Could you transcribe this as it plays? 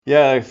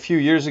Yeah, a few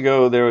years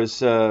ago there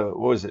was what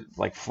was it,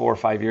 like 4 or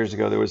 5 years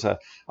ago, there was a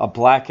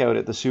blackout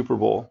at the Super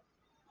Bowl.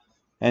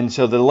 And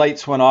so the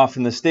lights went off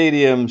in the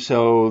stadium,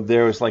 so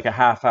there was like a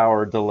half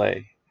hour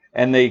delay.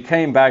 And they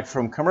came back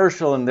from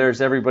commercial and there's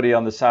everybody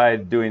on the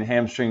side doing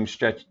hamstring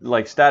stretch,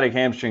 like static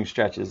hamstring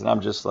stretches. And I'm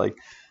just like,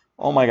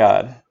 oh my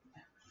God.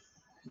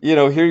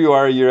 Here you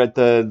are, you're at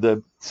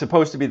the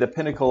supposed to be the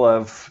pinnacle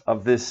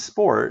of this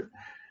sport,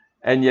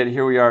 and yet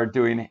here we are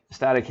doing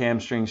static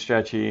hamstring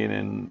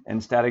stretching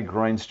and static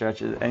groin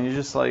stretches, and you're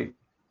just like,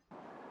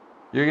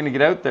 you're gonna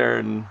get out there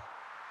and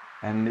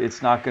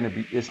it's not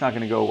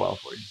gonna go well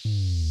for you.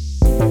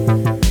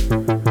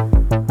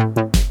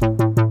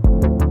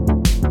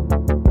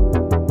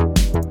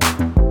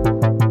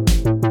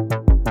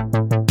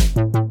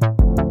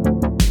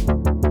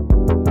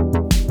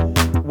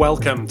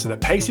 Welcome to the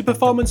Pacey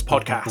Performance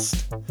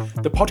Podcast,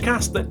 the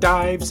podcast that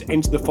dives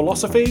into the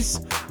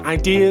philosophies,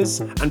 ideas,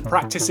 and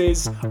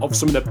practices of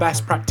some of the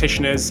best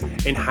practitioners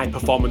in high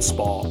performance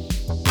sport.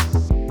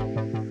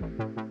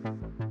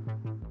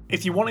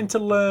 If you're wanting to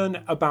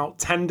learn about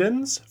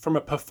tendons from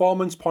a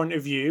performance point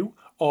of view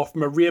or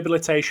from a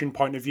rehabilitation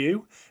point of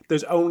view,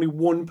 there's only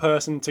one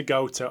person to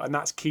go to, and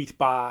that's Keith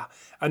Barr.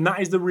 And that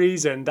is the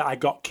reason that I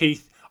got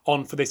Keith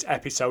on for this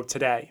episode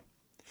today.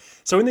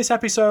 So in this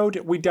episode,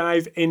 we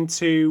dive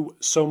into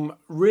some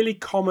really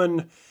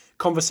common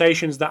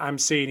conversations that I'm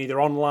seeing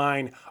either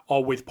online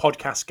or with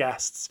podcast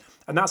guests,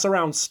 and that's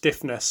around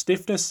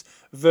stiffness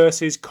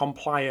versus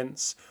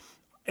compliance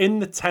in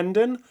the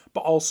tendon,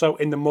 but also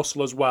in the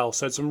muscle as well.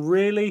 So some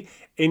really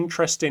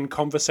interesting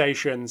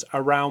conversations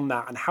around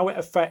that and how it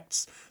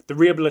affects the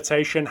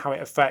rehabilitation, how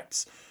it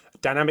affects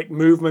dynamic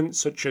movements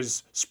such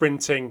as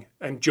sprinting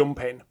and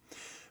jumping.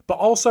 But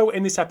also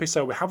in this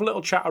episode, we have a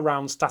little chat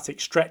around static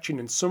stretching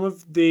and some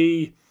of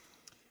the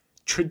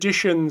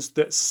traditions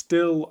that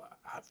still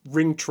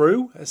ring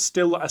true, are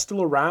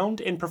still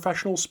around in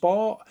professional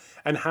sport,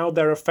 and how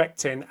they're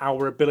affecting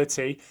our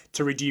ability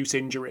to reduce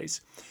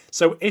injuries.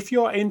 So if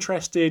you're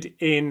interested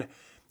in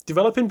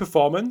developing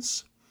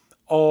performance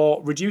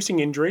or reducing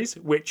injuries,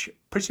 which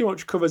pretty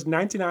much covers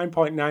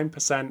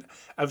 99.9%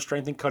 of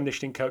strength and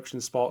conditioning coaches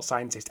and sports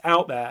scientists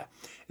out there,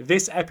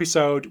 this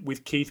episode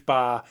with Keith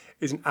Barr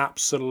is an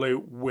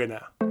absolute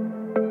winner.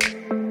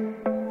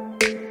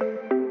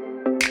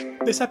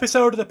 This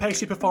episode of the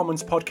Pacey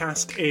Performance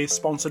Podcast is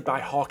sponsored by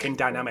Hawkin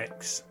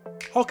Dynamics.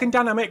 Hawkin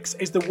Dynamics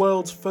is the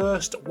world's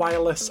first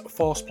wireless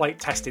force plate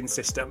testing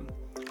system.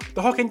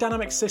 The Hawkin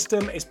Dynamics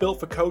system is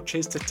built for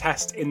coaches to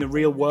test in the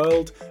real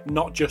world,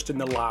 not just in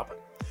the lab.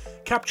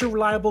 Capture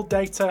reliable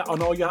data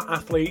on all your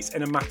athletes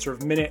in a matter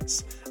of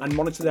minutes and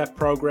monitor their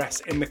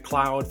progress in the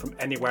cloud from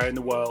anywhere in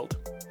the world.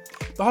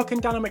 The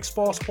Hawkin Dynamics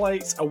force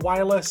plates are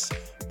wireless,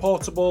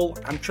 portable,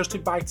 and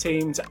trusted by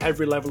teams at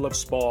every level of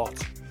sport.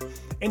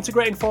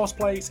 Integrating force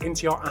plates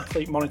into your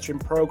athlete monitoring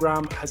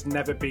program has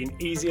never been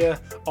easier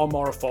or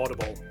more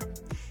affordable.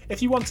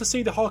 If you want to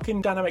see the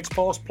Hawkin Dynamics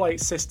force plate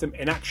system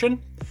in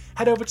action,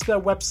 head over to their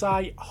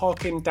website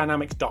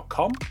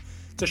hawkindynamics.com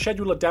to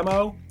schedule a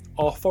demo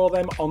or follow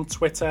them on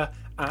Twitter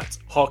at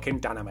Hawkin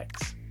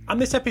Dynamics. And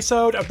this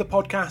episode of the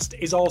podcast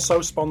is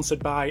also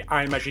sponsored by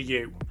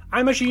iMeasureU.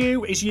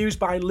 iMeasureU is used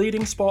by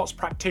leading sports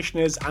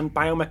practitioners and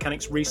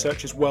biomechanics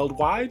researchers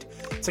worldwide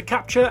to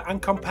capture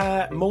and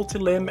compare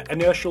multi-limb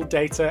inertial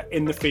data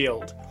in the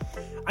field.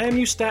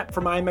 IMU Step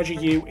from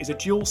iMeasureU is a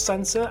dual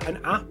sensor and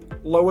app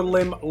lower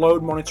limb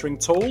load monitoring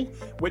tool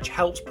which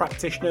helps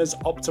practitioners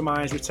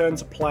optimize return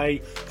to play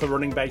for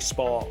running-based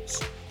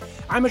sports.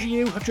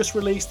 iMeasureU have just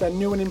released their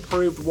new and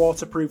improved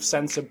waterproof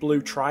sensor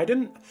Blue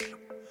Trident,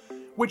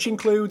 which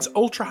includes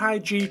ultra-high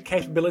G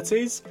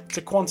capabilities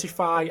to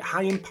quantify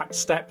high-impact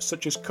steps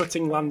such as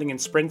cutting, landing and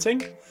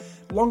sprinting,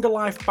 longer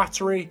life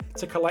battery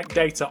to collect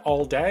data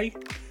all day,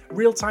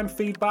 real-time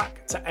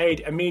feedback to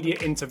aid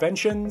immediate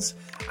interventions,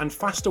 and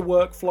faster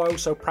workflow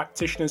so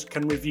practitioners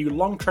can review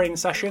long training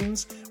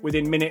sessions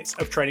within minutes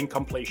of training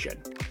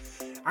completion.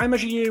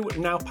 iMeasureU,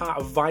 now part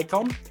of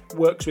Vicom,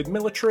 works with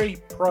military,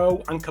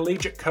 pro and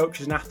collegiate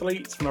coaches and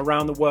athletes from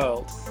around the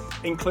world,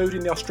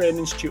 including the Australian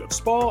Institute of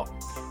Sport,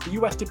 the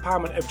US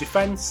Department of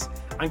Defence,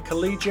 and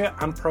collegiate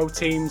and pro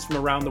teams from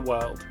around the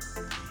world.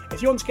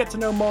 If you want to get to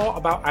know more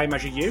about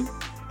iMeasureU,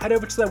 head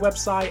over to their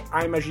website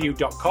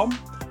iMeasureU.com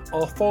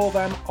or follow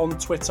them on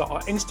Twitter or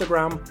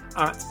Instagram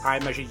at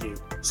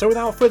iMeasureU. So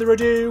without further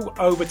ado,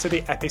 over to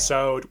the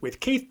episode with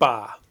Keith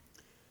Barr.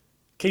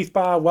 Keith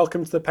Barr,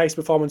 welcome to the Pace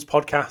Performance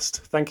Podcast.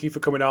 Thank you for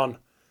coming on.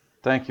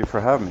 Thank you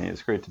for having me.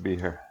 It's great to be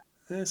here.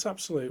 It's an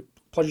absolute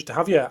pleasure to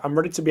have you. I'm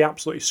ready to be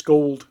absolutely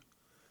schooled.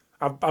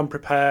 I'm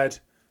prepared.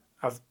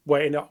 I've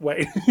waited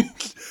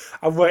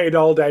I've waited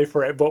all day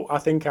for it, but I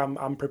think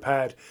I'm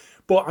prepared.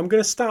 But I'm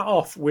going to start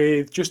off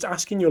with just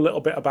asking you a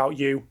little bit about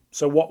you.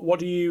 So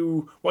what are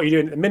you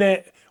doing at the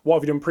minute? What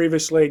have you done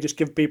previously? Just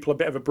give people a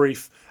bit of a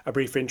brief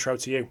intro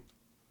to you.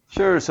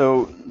 Sure.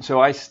 So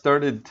I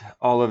started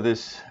all of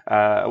this.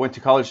 I went to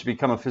college to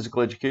become a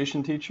physical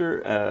education teacher,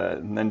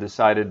 and then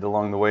decided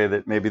along the way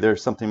that maybe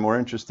there's something more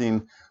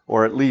interesting,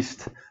 or at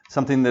least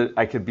something that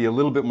I could be a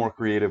little bit more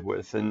creative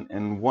with.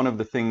 And one of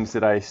the things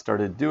that I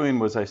started doing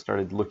was I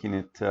started looking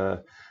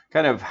at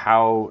kind of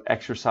how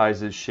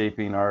exercise is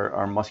shaping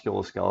our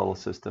musculoskeletal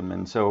system.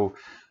 And so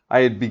I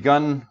had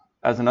begun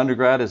as an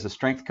undergrad as a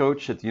strength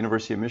coach at the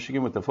University of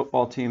Michigan with the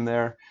football team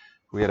there.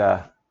 We had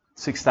a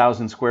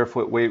 6,000 square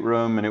foot weight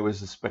room, and it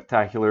was a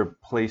spectacular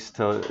place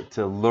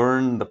to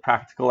learn the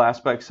practical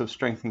aspects of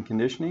strength and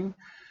conditioning.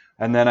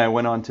 And then I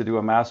went on to do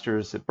a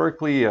master's at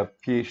Berkeley, a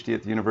PhD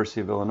at the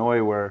University of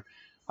Illinois, where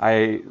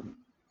I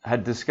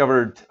had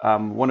discovered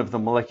one of the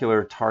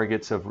molecular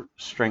targets of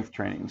strength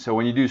training. So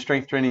when you do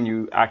strength training,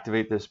 you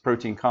activate this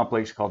protein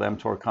complex called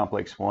mTOR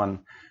complex 1.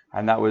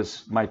 And that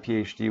was my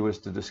PhD, was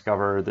to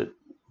discover that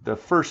the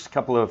first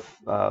couple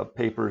of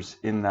papers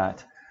in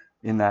that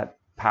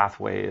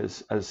pathway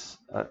as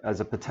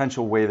a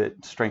potential way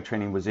that strength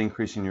training was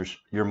increasing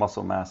your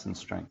muscle mass and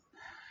strength.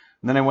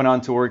 And then I went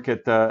on to work do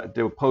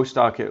a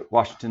postdoc at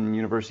Washington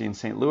University in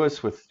St.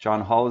 Louis with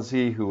John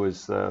Hollizy, who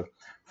was the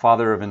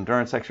father of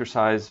endurance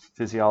exercise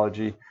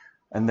physiology.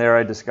 And there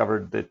I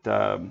discovered that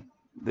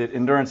that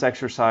endurance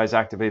exercise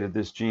activated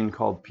this gene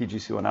called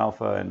PGC1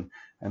 alpha,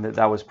 and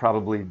that was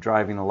probably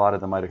driving a lot of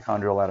the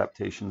mitochondrial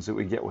adaptations that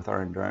we get with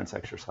our endurance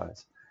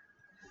exercise.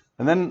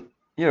 And then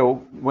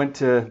went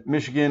to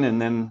Michigan, and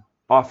then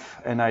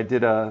off, and I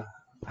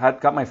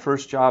got my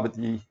first job at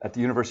the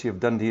University of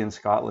Dundee in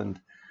Scotland.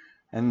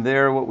 And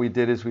there, what we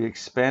did is we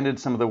expanded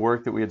some of the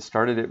work that we had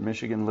started at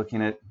Michigan,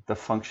 looking at the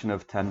function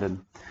of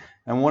tendon.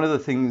 And one of the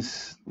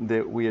things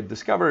that we had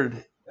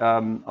discovered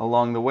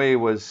along the way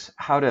was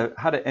how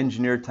to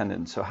engineer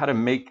tendons. So how to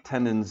make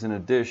tendons in a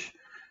dish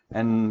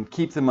and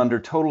keep them under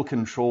total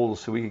control,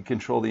 so we could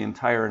control the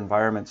entire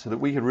environment, so that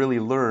we could really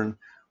learn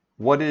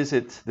what is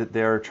it that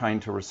they're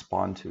trying to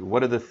respond to?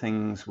 What are the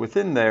things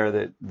within there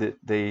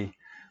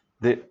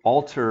that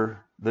alter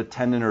the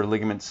tendon or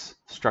ligament's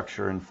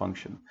structure and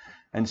function?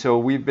 And so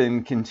we've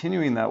been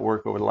continuing that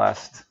work over the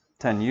last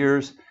 10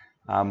 years,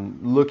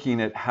 looking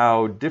at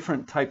how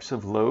different types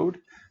of load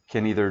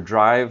can either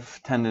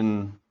drive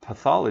tendon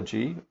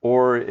pathology,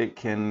 or it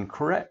can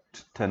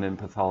correct tendon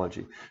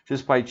pathology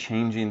just by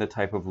changing the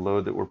type of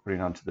load that we're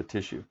putting onto the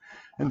tissue.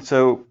 And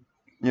so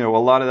a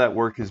lot of that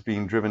work is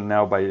being driven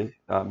now by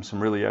some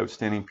really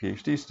outstanding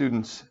PhD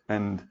students,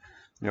 and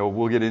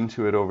we'll get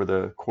into it over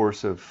the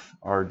course of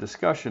our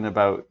discussion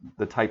about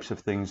the types of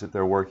things that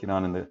they're working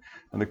on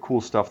and the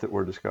cool stuff that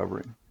we're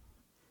discovering.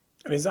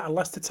 And is that a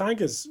Leicester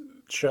Tigers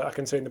shirt I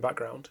can see in the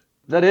background?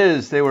 That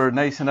is. They were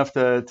nice enough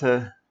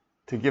to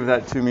give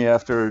that to me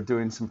after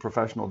doing some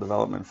professional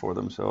development for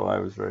them. So I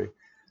was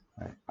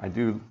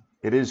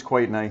it is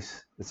quite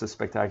nice. It's a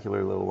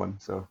spectacular little one.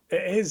 So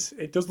it is.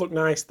 It does look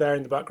nice there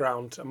in the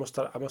background, I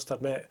must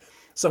admit.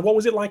 So what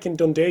was it like in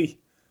Dundee?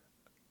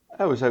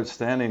 That was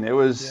outstanding. It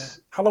was.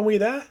 Yeah. How long were you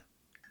there?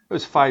 It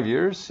was 5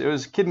 years. It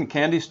was kid and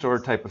candy store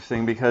type of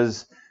thing,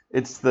 because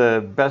it's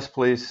the best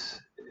place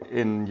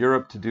in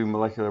Europe to do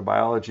molecular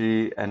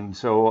biology. And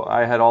so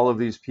I had all of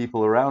these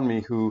people around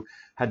me who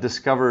had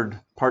discovered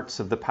parts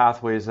of the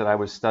pathways that I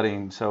was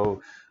studying.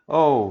 So,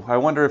 I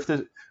wonder if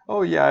this,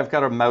 yeah, I've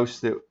got a mouse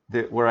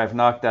that where I've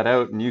knocked that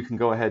out, and you can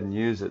go ahead and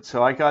use it.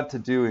 So I got to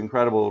do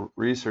incredible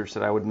research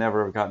that I would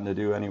never have gotten to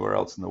do anywhere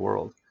else in the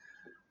world.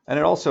 And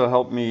it also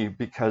helped me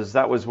because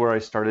that was where I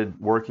started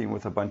working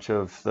with a bunch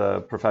of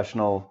the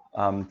professional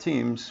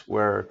teams,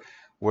 where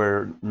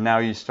now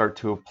you start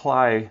to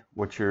apply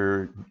what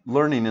you're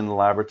learning in the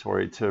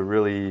laboratory to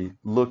really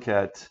look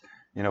at,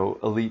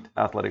 elite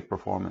athletic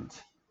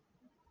performance.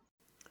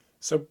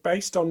 So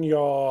based on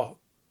your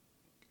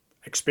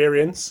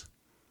experience,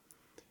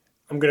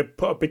 I'm going to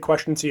put a big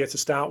question to you to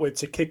start with,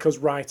 to kick us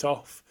right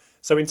off.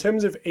 So in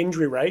terms of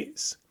injury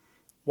rates,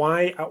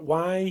 why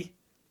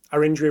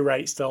are injury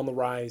rates still on the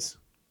rise?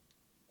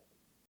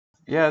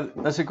 Yeah,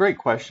 that's a great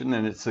question,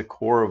 and it's the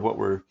core of what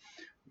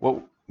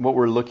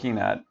we're looking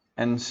at.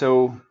 And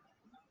so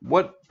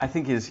what I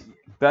think is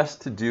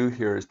best to do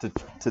here is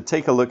to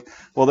take a look.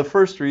 Well, the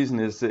first reason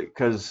is that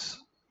because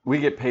we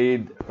get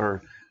paid,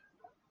 or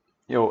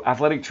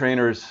athletic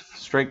trainers,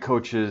 strength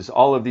coaches,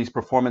 all of these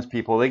performance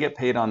people, they get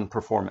paid on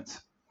performance.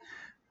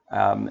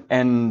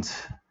 And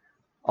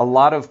a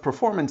lot of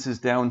performance is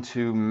down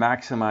to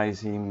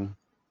maximizing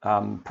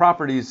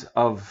properties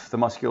of the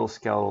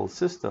musculoskeletal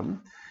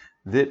system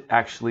that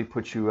actually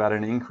put you at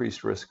an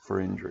increased risk for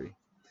injury.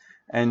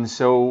 And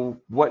so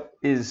what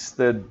is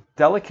the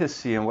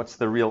delicacy and what's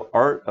the real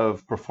art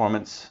of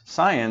performance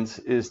science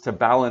is to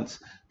balance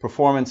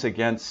performance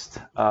against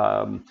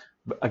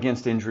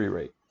injury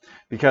rate.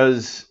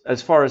 Because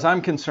as far as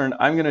I'm concerned,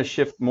 I'm going to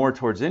shift more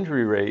towards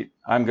injury rate.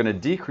 I'm going to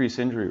decrease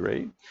injury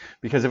rate,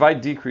 because if I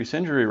decrease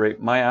injury rate,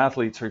 my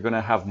athletes are going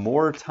to have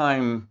more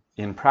time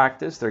in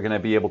practice. They're going to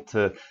be able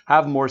to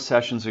have more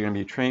sessions. They're going to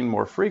be trained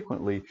more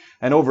frequently.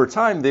 And over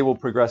time, they will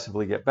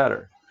progressively get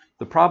better.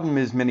 the problem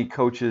is many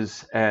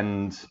coaches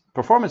and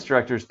performance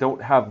directors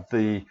don't have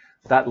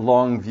that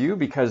long view,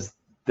 because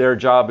their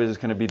job is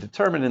going to be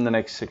determined in the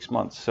next 6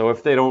 months. So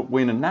if they don't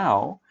win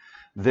now,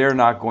 they're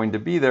not going to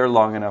be there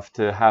long enough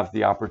to have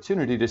the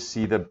opportunity to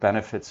see the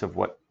benefits of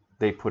what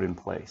they put in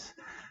place.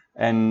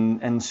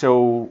 And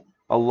so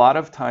a lot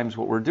of times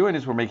what we're doing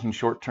is we're making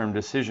short-term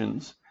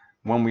decisions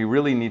when we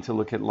really need to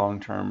look at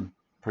long-term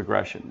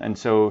progression. And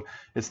so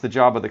it's the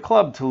job of the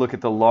club to look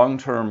at the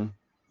long-term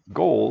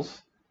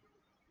goals,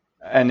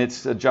 and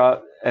it's a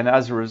job, and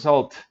as a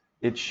result,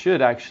 we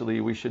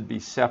should be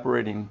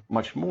separating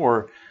much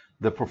more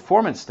the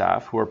performance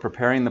staff who are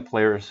preparing the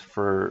players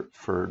for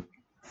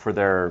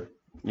their,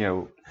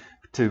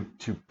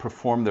 to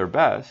perform their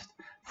best,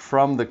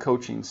 from the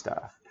coaching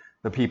staff,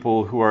 the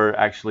people who are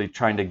actually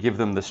trying to give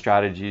them the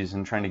strategies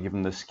and trying to give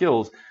them the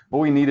skills. What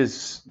we need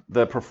is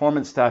the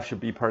performance staff should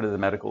be part of the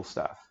medical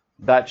staff.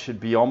 That should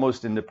be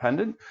almost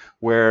independent,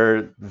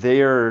 where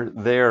they're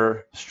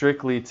there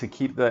strictly to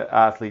keep the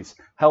athletes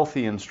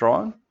healthy and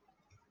strong.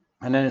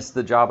 And then it's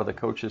the job of the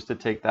coaches to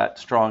take that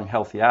strong,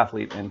 healthy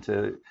athlete and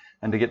to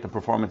get the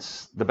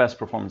best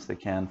performance they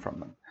can from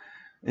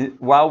them.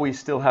 While we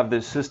still have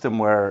this system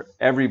where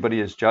everybody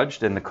is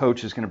judged and the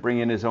coach is going to bring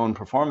in his own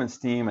performance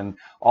team and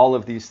all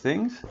of these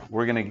things,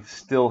 we're going to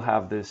still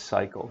have this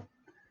cycle.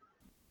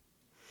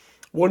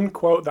 One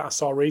quote that I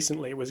saw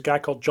recently was a guy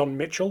called John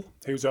Mitchell,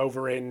 who's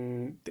over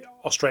in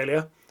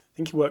Australia. I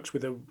think he works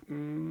with a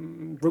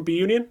rugby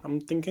union,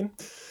 I'm thinking.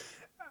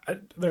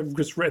 They've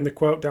just written the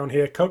quote down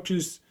here.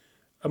 Coaches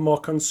are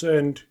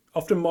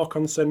often more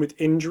concerned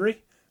with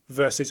injury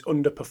versus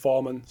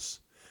underperformance.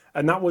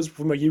 And that was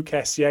from a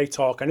UKSCA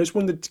talk. I just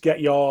wanted to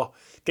get your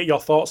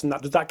thoughts on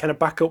that. Does that kind of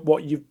back up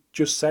what you've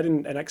just said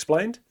and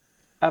explained?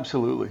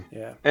 Absolutely.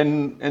 Yeah.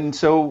 And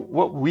so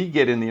what we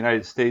get in the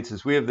United States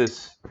is we have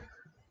this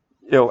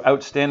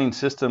outstanding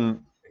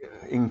system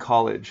in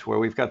college where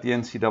we've got the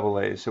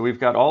NCAA. So we've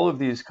got all of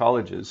these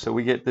colleges. So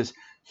we get this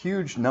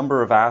huge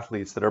number of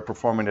athletes that are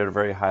performing at a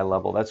very high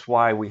level. That's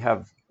why we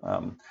have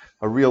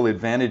a real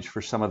advantage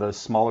for some of the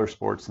smaller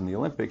sports in the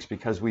Olympics,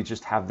 because we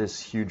just have this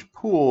huge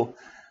pool,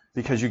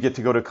 because you get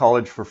to go to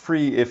college for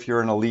free if you're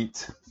an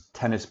elite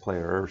tennis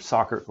player or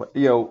soccer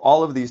player,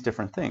 all of these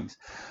different things.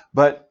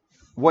 But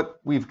what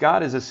we've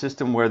got is a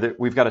system where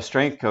we've got a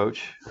strength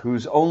coach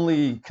whose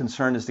only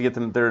concern is to get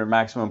them their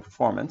maximum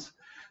performance.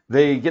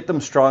 They get them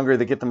stronger,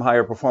 they get them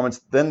higher performance.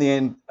 Then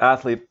the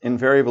athlete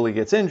invariably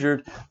gets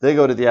injured. They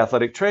go to the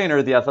athletic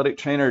trainer. The athletic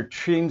trainer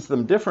trains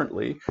them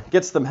differently,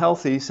 gets them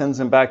healthy, sends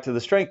them back to the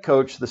strength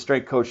coach. The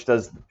strength coach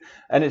does,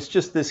 and it's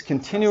just this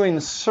continuing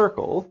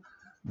circle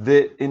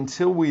that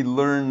until we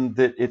learn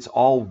that it's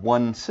all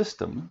one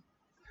system,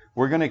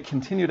 we're going to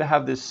continue to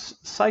have this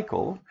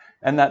cycle.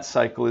 And that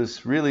cycle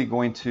is really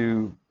going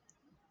to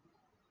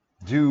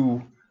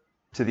do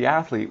to the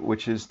athlete,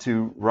 which is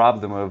to rob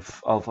them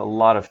of a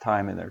lot of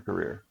time in their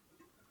career.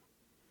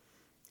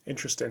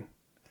 Interesting.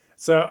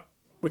 So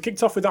we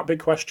kicked off with that big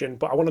question,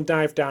 but I want to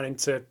dive down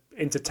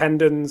into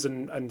tendons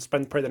and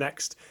spend probably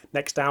the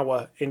next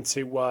hour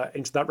into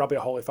that rabbit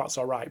hole, if that's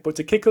all right. But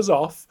to kick us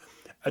off,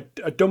 a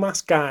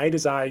dumbass guide,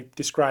 as I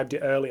described it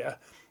earlier,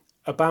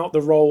 about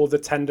the role of the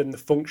tendon, the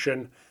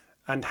function,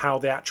 and how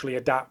they actually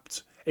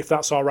adapt, if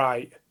that's all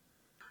right.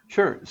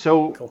 Sure.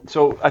 So, Cool.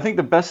 So I think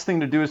the best thing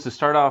to do is to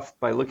start off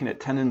by looking at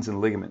tendons and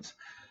ligaments,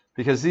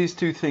 because these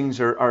two things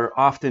are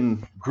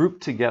often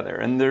grouped together.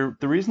 And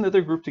the reason that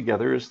they're grouped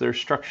together is they're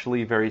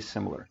structurally very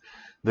similar.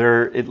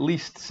 They're at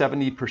least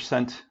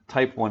 70%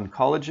 type 1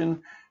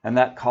 collagen, and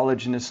that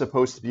collagen is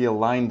supposed to be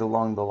aligned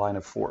along the line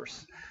of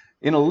force.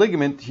 In a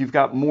ligament, you've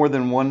got more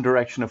than one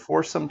direction of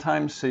force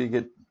sometimes, so you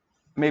get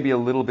maybe a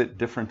little bit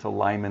different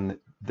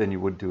alignment than you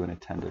would do in a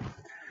tendon.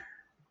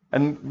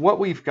 And what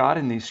we've got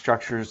in these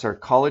structures are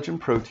collagen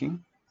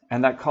protein,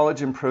 and that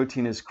collagen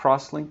protein is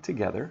cross-linked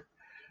together,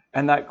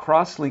 and that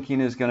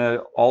cross-linking is going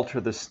to alter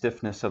the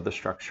stiffness of the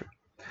structure.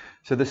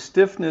 So the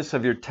stiffness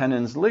of your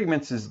tendons,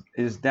 ligaments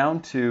is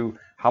down to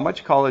how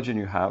much collagen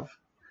you have,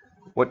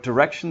 what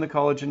direction the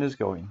collagen is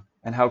going,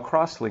 and how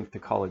cross-linked the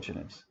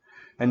collagen is.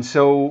 And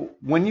so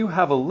when you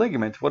have a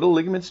ligament, what a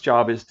ligament's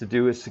job is to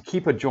do is to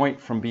keep a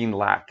joint from being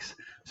lax.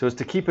 So it's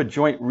to keep a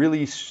joint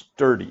really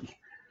sturdy.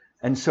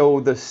 And so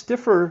the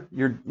stiffer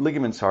your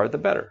ligaments are, the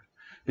better,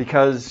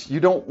 because you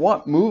don't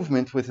want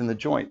movement within the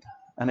joint.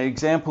 An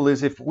example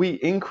is if we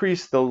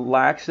increase the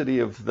laxity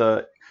of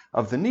the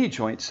knee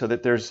joint so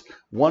that there's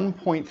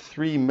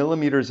 1.3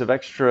 millimeters of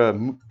extra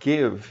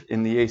give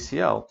in the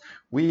ACL,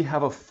 we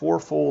have a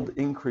 4-fold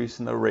increase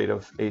in the rate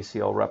of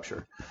ACL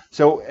rupture.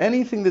 So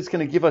anything that's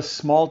going to give us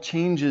small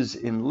changes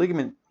in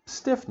ligament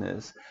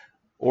stiffness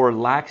or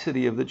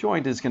laxity of the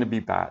joint is going to be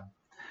bad.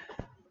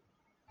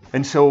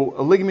 And so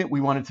a ligament,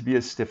 we want it to be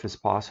as stiff as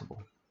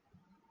possible.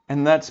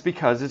 And that's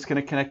because it's going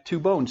to connect two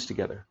bones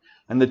together.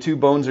 And the two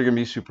bones are going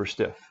to be super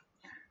stiff.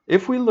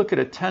 If we look at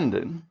a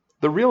tendon,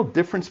 the real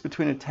difference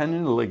between a tendon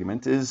and a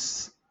ligament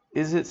is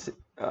its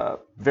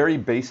very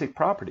basic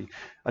property.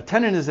 A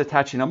tendon is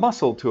attaching a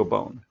muscle to a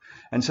bone.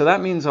 And so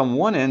that means on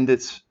one end,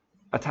 it's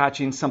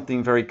attaching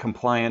something very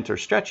compliant or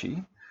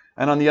stretchy,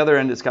 and on the other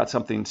end it's got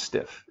something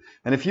stiff.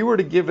 And if you were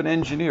to give an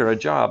engineer a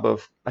job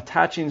of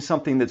attaching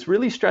something that's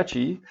really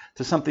stretchy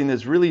to something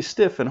that's really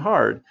stiff and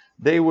hard,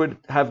 they would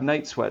have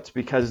night sweats,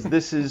 because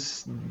this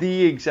is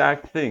the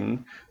exact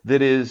thing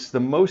that is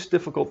the most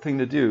difficult thing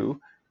to do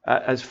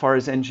as far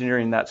as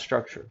engineering that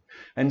structure.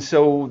 And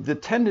so the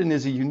tendon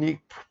is a unique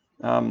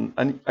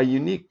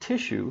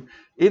tissue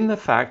in the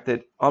fact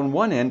that on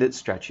one end it's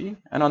stretchy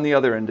and on the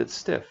other end it's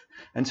stiff.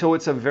 And so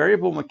it's a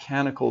variable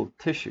mechanical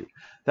tissue.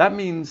 That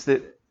means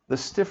that the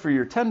stiffer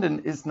your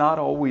tendon is not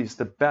always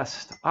the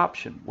best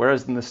option,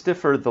 whereas in the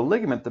stiffer the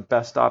ligament, the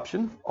best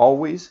option,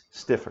 always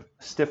stiffer.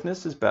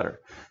 Stiffness is better.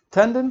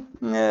 Tendon,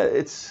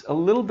 it's a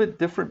little bit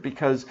different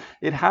because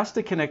it has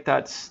to connect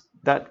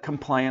that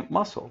compliant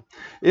muscle.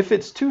 If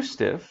it's too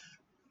stiff,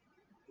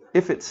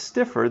 if it's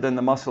stiffer than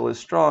the muscle is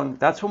strong,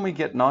 that's when we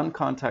get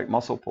non-contact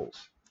muscle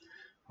pulls.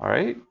 All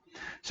right?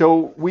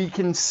 So we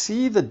can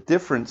see the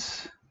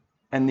difference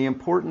and the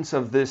importance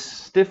of this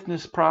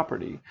stiffness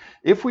property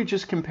if we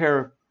just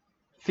compare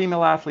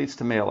female athletes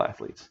to male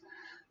athletes.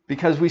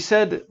 Because we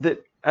said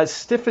that as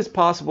stiff as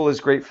possible is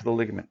great for the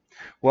ligament.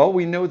 Well,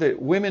 we know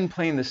that women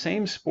playing the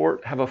same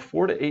sport have a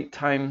 4 to 8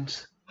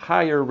 times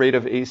higher rate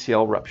of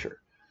ACL rupture.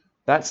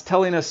 That's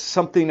telling us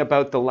something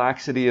about the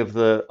laxity of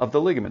the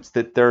ligaments,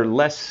 that they're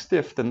less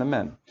stiff than the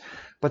men.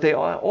 But they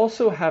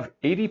also have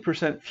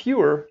 80%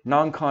 fewer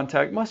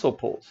non-contact muscle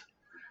pulls.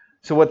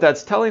 So what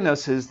that's telling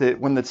us is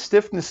that when the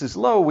stiffness is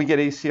low, we get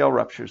ACL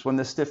ruptures. When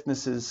the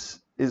stiffness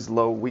is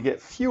low, we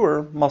get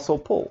fewer muscle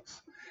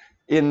pulls.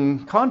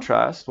 In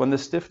contrast, when the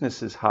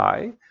stiffness is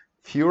high,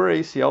 fewer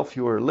ACL,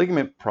 fewer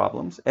ligament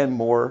problems, and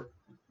more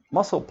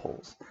muscle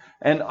pulls.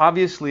 And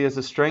obviously, as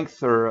a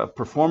strength or a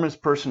performance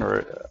person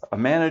or a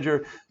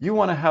manager, you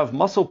want to have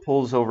muscle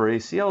pulls over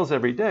ACLs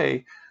every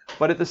day,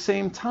 but at the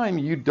same time,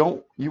 you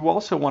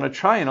also want to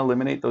try and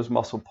eliminate those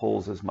muscle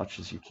pulls as much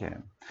as you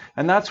can.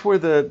 And that's where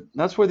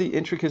the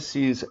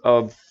intricacies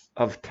of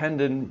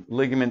tendon,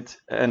 ligament,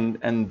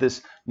 and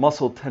this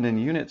muscle tendon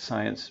unit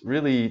science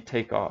really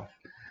take off.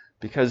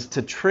 Because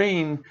to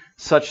train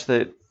such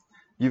that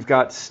you've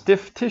got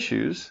stiff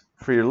tissues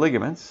for your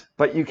ligaments,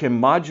 but you can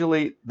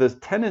modulate the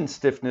tendon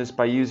stiffness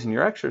by using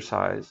your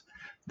exercise,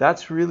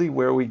 that's really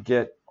where we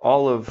get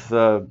all of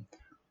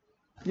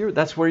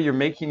that's where you're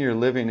making your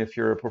living if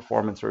you're a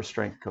performance or a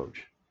strength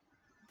coach.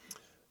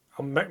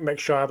 I'll make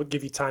sure I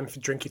give you time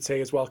for drink your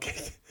tea as well,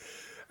 Keith.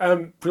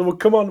 We'll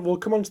come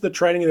on to the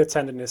training of the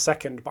tendon in a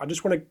second, but I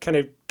just want to kind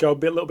of go a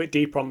little bit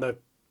deeper on the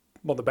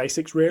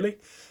basics, really.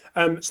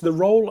 So the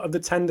role of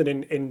the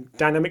tendon in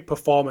dynamic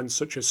performance,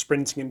 such as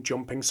sprinting and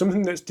jumping,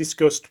 something that's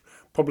discussed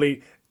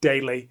probably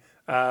daily,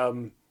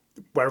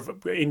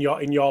 wherever in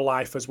your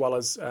life, as well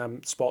as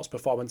sports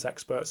performance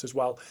experts as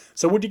well.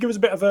 So would you give us a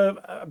bit of an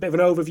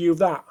overview of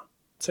that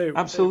too?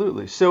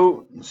 Absolutely.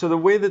 So the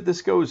way that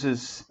this goes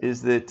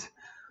is that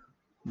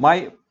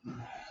my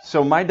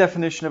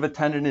definition of a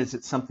tendon is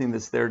it's something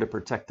that's there to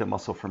protect the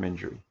muscle from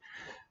injury.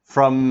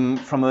 From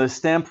the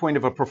standpoint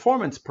of a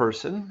performance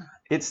person,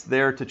 it's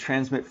there to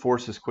transmit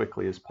force as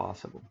quickly as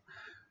possible.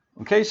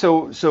 Okay,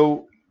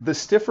 so the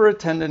stiffer a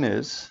tendon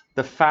is,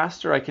 the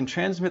faster I can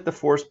transmit the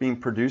force being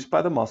produced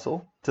by the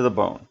muscle to the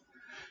bone.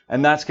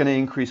 And that's going to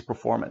increase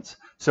performance.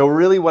 So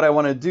really what I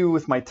want to do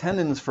with my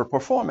tendons for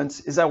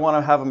performance is I want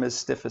to have them as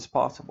stiff as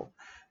possible.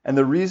 And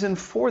the reason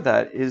for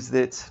that is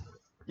that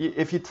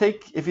if you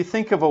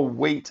think of a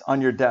weight on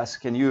your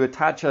desk and you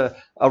attach a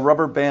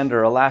rubber band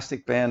or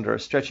elastic band or a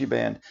stretchy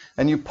band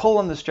and you pull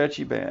on the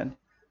stretchy band,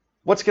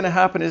 what's going to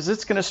happen is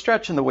it's going to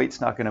stretch and the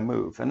weight's not going to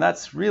move. And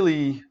that's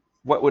really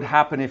what would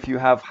happen if you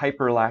have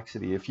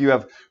hyperlaxity. If you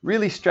have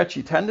really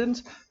stretchy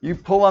tendons, you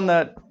pull on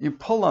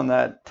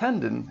that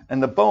tendon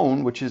and the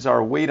bone, which is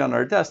our weight on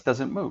our desk,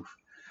 doesn't move.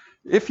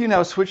 If you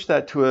now switch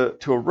that to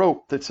a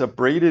rope that's a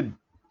braided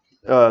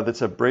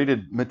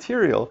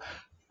material,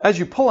 as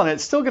you pull on it,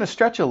 it's still going to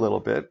stretch a little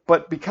bit,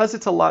 but because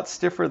it's a lot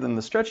stiffer than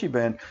the stretchy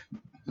band,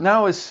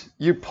 now as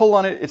you pull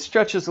on it, it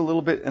stretches a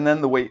little bit and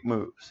then the weight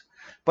moves.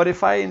 But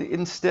if I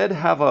instead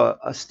have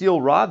a steel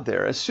rod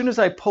there, as soon as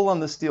I pull on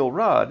the steel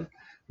rod,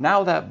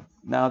 now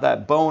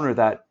that bone or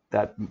that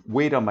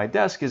weight on my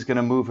desk is going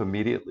to move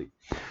immediately.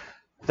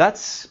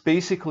 That's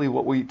basically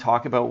what we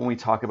talk about when we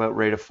talk about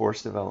rate of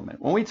force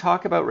development. When we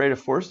talk about rate of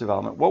force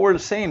development, what we're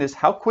saying is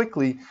how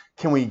quickly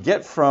can we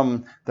get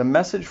from the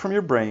message from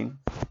your brain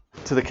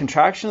to the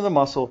contraction of the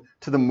muscle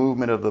to the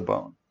movement of the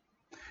bone.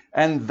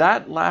 And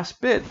that last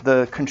bit,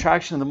 the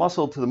contraction of the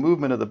muscle to the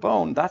movement of the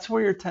bone, that's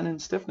where your tendon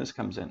stiffness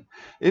comes in.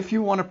 If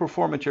you want to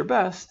perform at your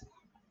best,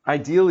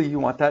 ideally you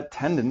want that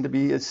tendon to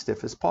be as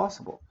stiff as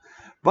possible.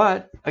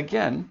 But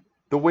again,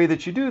 the way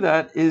that you do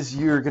that is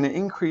you're going to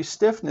increase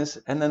stiffness,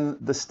 and then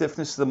the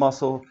stiffness of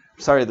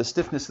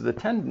the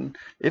tendon,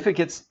 if it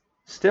gets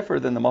stiffer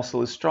than the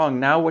muscle is strong,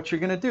 now what you're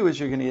going to do is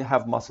you're going to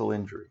have muscle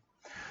injury.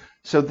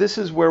 So this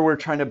is where we're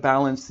trying to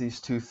balance these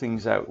two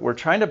things out. We're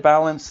trying to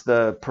balance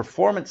the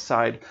performance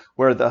side,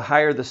 where the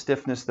higher the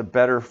stiffness, the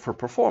better for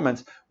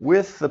performance,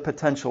 with the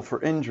potential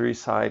for injury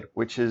side,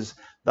 which is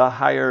the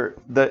higher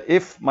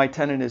if my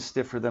tendon is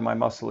stiffer than my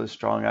muscle is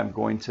strong, I'm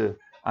going to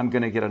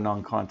get a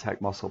non-contact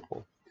muscle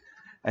pull.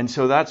 And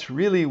so that's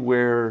really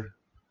where,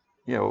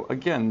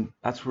 again,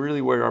 that's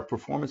really where our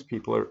performance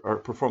people, our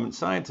performance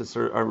scientists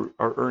are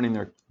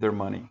earning their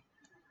money.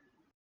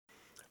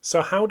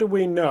 So how do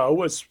we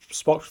know, as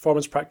sports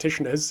performance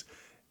practitioners,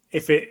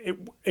 if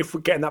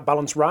we're getting that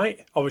balance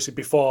right? Obviously,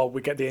 before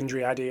we get the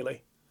injury,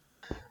 ideally.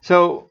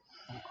 So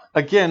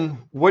again,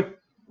 what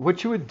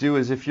you would do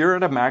is, if you're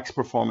at a max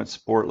performance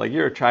sport, like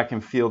you're a track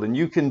and field, and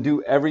you can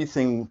do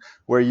everything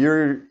where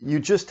you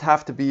just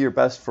have to be your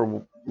best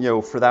for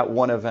that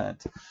one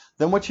event,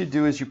 then what you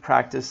do is you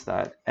practice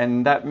that.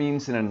 And that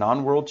means in a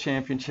non-world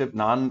championship,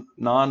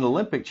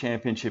 non-Olympic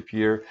championship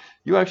year,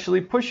 you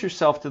actually push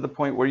yourself to the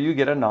point where you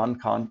get a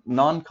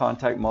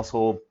non-contact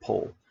muscle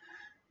pull.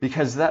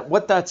 Because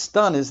what that's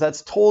done is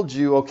that's told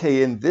you,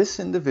 okay, in this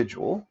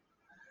individual,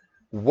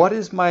 what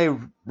is my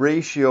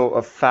ratio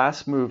of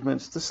fast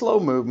movements to slow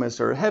movements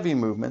or heavy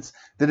movements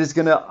that is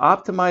going to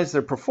optimize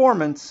their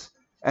performance?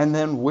 And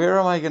then where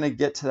am I going to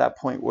get to that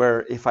point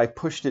where if I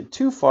pushed it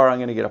too far, I'm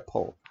going to get a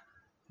pull?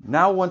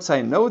 Now, once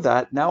I know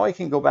that, now I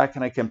can go back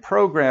and I can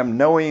program,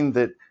 knowing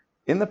that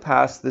in the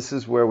past, this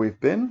is where we've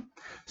been.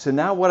 So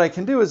now what I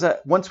can do is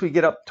that once we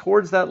get up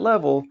towards that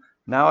level,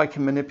 now I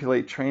can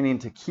manipulate training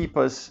to keep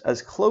us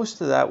as close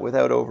to that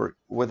without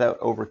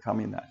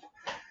overcoming that.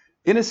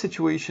 In a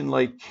situation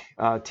like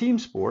team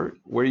sport,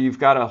 where you've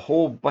got a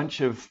whole bunch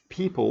of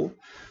people,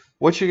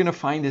 what you're going to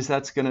find is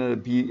that's going to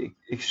be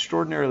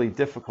extraordinarily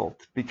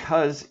difficult,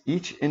 because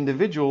each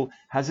individual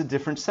has a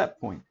different set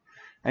point.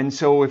 And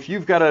so if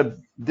you've got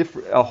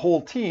a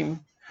whole team,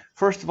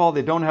 first of all,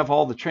 they don't have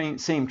all the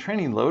same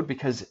training load,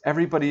 because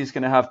everybody is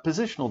going to have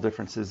positional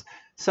differences.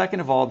 Second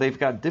of all, they've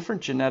got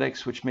different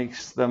genetics, which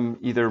makes them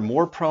either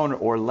more prone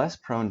or less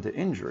prone to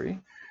injury.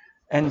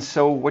 And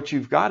so what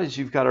you've got is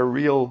you've got to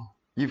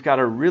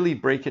really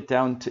break it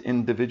down to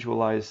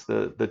individualize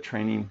the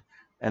training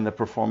and the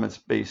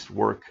performance-based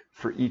work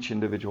for each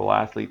individual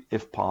athlete,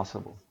 if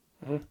possible.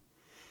 Mm-hmm.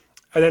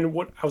 And then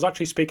I was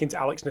actually speaking to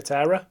Alex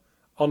Natera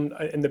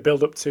in the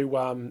build-up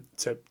to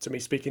me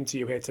speaking to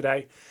you here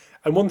today,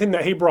 and one thing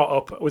that he brought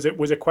up was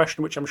a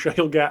question which I'm sure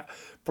you'll get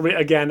probably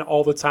again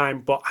all the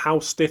time. But how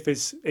stiff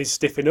is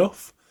stiff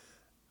enough?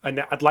 And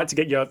I'd like to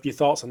get your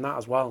thoughts on that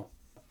as well.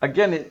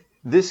 Again,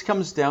 this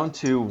comes down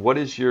to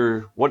what's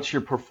your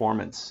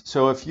performance.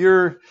 So if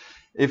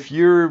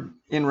you're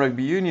in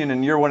rugby union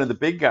and you're one of the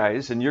big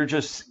guys and you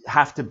just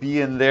have to be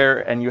in there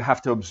and you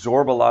have to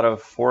absorb a lot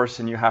of force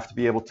and you have to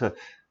be able to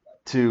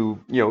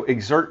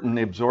exert and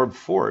absorb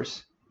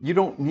force, you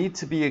don't need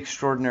to be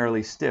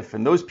extraordinarily stiff.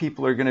 And those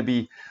people are going to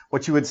be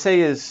what you would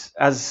say is,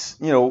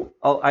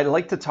 I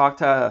like to talk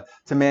to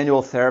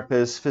manual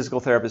therapists,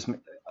 physical therapists,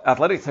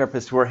 athletic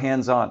therapists who are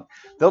hands-on.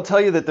 They'll tell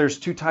you that there's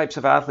two types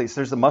of athletes.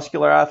 There's the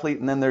muscular athlete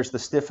and then there's the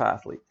stiff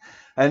athlete.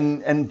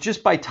 And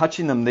just by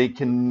touching them,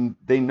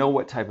 they know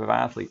what type of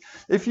athlete.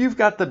 If you've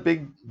got the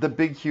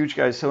big huge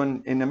guys, so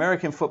in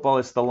American football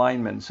it's the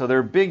linemen. So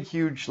they're big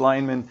huge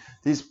linemen.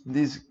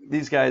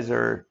 These guys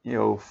are,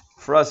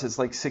 for us it's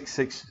like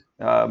 6'6",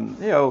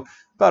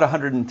 about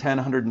 110,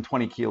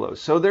 120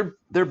 kilos. So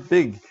they're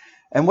big.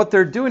 And what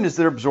they're doing is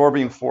they're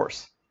absorbing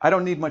force. I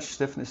don't need much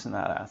stiffness in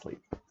that athlete.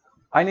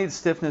 I need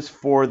stiffness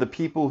for the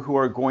people who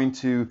are going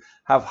to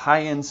have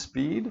high-end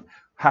speed,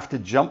 have to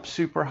jump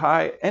super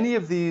high. Any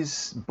of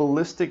these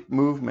ballistic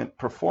movement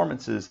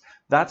performances,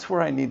 that's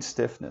where I need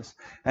stiffness.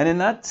 And in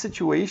that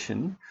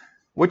situation,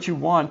 what you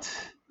want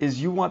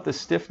is the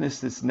stiffness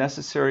that's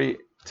necessary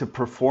to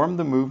perform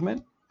the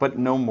movement, but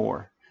no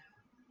more.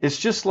 It's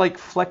just like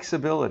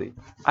flexibility.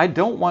 I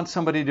don't want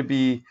somebody to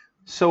be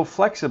so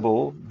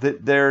flexible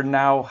that they're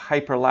now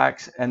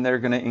hyperlax and they're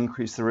going to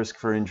increase the risk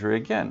for injury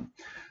again.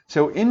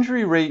 So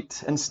injury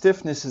rate and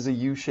stiffness is a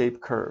U-shaped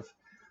curve.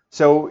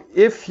 So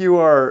if you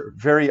are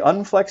very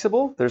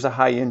unflexible, there's a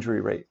high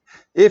injury rate.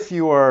 If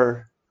you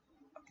are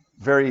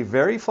very,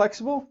 very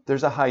flexible,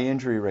 there's a high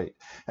injury rate.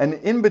 And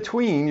in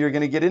between, you're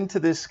going to get into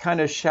this kind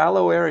of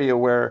shallow area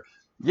where,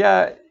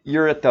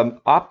 you're at the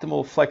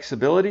optimal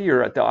flexibility,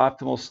 you're at the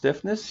optimal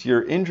stiffness,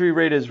 your injury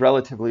rate is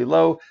relatively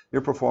low,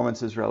 your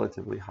performance is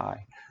relatively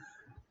high.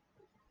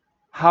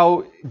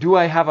 How do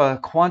I have a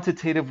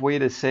quantitative way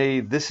to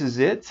say this is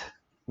it?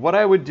 What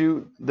I would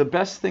do, the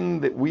best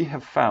thing that we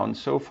have found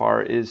so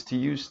far is to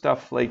use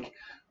stuff like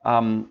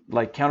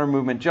counter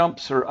movement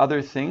jumps or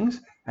other things,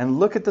 and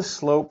look at the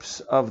slopes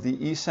of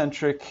the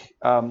eccentric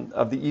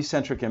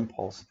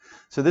impulse.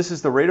 So this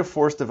is the rate of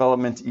force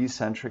development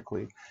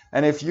eccentrically.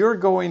 And if you're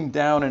going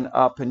down and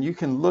up and you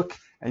can look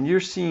and you're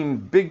seeing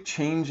big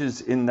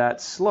changes in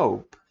that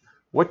slope,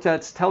 what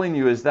that's telling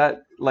you is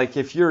that, like,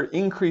 if you're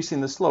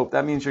increasing the slope,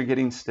 that means you're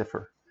getting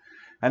stiffer.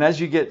 And as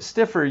you get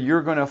stiffer,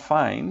 you're going to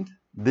find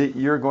that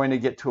you're going to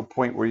get to a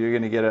point where you're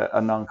going to get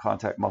a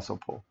non-contact muscle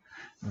pull.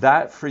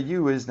 That for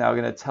you is now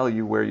going to tell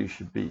you where you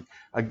should be.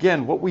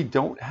 Again, what we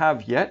don't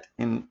have yet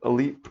in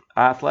elite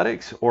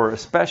athletics, or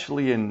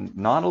especially in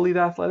non-elite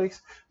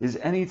athletics, is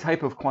any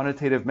type of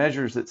quantitative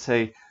measures that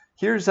say,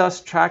 here's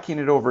us tracking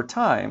it over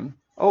time.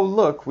 Oh,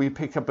 look, we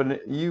picked up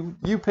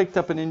you picked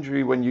up an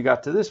injury when you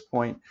got to this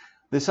point.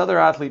 This other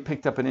athlete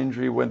picked up an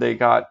injury when they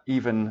got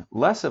even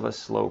less of a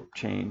slope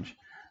change.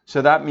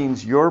 So that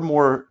means you're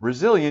more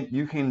resilient.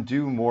 You can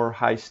do more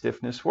high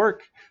stiffness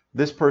work.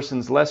 This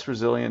person's less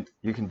resilient.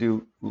 You can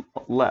do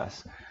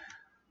less.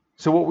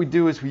 So what we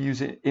do is we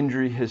use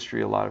injury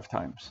history a lot of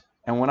times.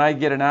 And when I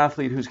get an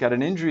athlete who's got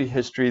an injury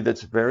history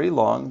that's very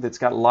long, that's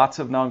got lots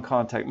of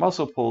non-contact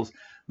muscle pulls,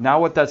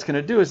 now what that's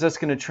going to do is that's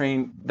going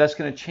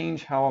to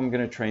change how I'm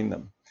going to train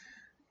them.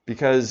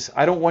 Because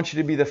I don't want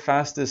you to be the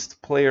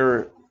fastest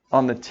player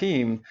on the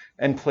team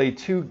and play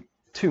two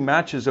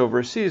matches over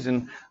a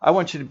season. I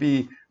want you to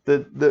be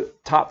the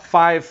top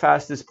 5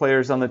 fastest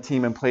players on the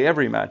team and play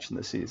every match in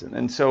the season.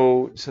 And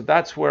so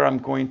that's where I'm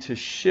going to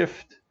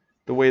shift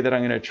the way that I'm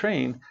going to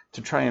train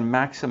to try and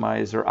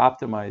maximize or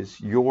optimize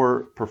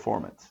your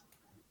performance.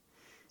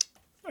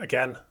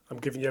 Again, I'm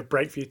giving you a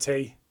break for your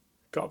tea.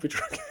 Got to be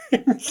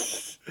drinking.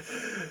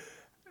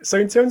 So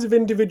in terms of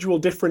individual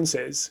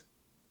differences,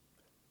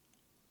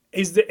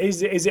 is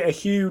it a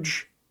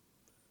huge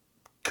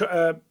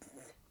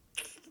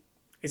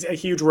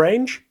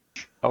range?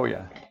 Oh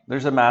yeah,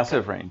 there's a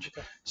massive range.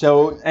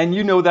 So, and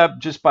you know that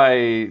just by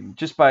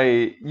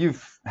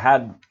you've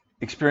had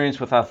experience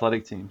with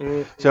athletic team.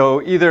 Mm-hmm.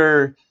 So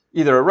either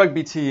a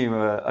rugby team,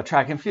 a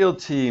track and field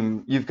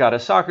team, you've got a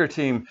soccer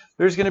team.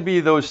 There's going to be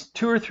those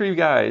 2 or 3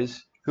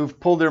 guys who've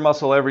pulled their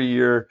muscle every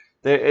year.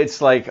 It's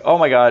like, oh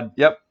my God,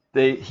 yep,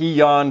 he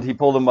yawned, he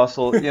pulled a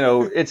muscle.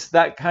 It's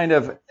that kind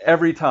of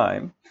every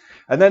time.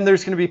 And then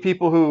there's going to be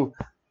people who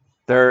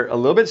they're a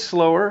little bit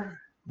slower.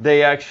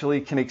 They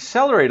actually can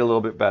accelerate a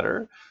little bit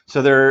better.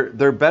 So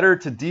they're better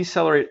to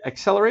decelerate,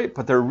 accelerate,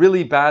 but they're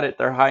really bad at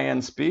their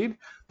high-end speed.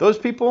 Those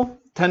people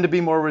tend to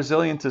be more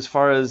resilient as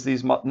far as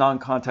these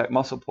non-contact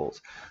muscle pulls.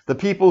 The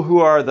people who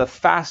are the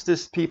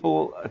fastest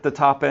people at the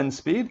top end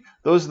speed,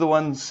 those are the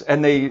ones,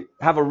 and they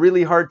have a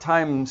really hard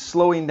time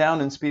slowing down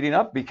and speeding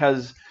up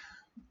because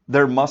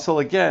their muscle,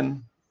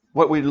 again,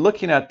 what we're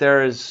looking at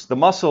there is the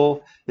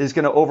muscle is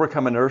going to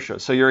overcome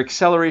inertia. So your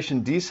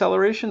acceleration,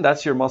 deceleration,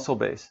 that's your muscle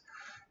base.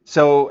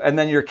 So, and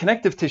then your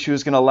connective tissue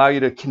is going to allow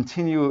you to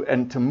continue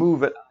and to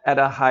move at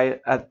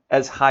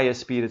as high a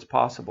speed as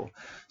possible.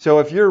 So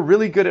if you're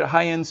really good at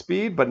high end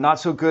speed, but not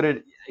so good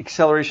at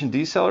acceleration,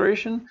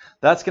 deceleration,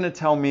 that's going to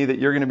tell me that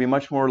you're going to be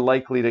much more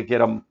likely to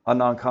get a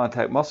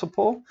non-contact muscle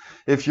pull.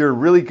 If you're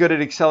really good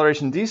at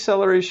acceleration,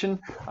 deceleration,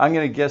 I'm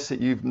going to guess that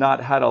you've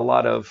not had a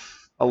lot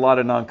of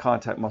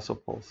non-contact muscle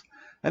pulls.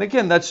 And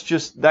again,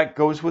 that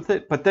goes with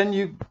it. But then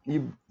you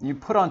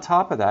put on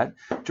top of that,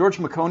 George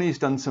McConey's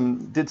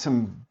did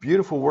some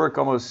beautiful work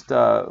almost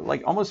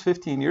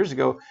 15 years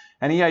ago,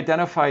 and he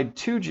identified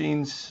 2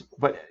 genes,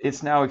 but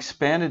it's now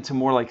expanded to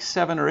more like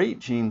 7 or 8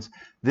 genes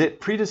that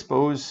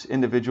predispose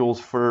individuals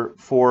for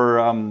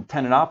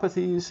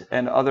tendinopathies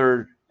and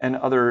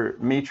other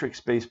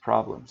matrix-based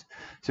problems.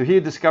 So he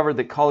had discovered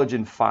that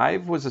collagen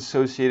 5 was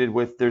associated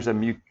with there's a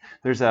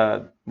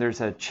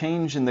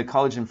change in the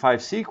collagen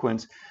 5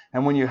 sequence.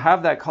 And when you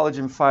have that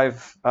collagen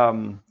 5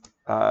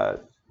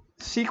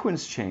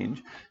 sequence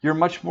change, you're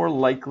much more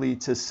likely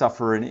to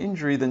suffer an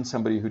injury than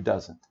somebody who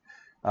doesn't.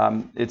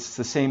 It's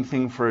the same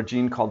thing for a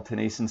gene called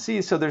tenacin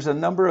C. So there's a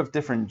number of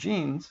different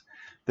genes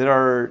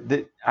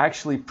that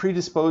actually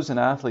predispose an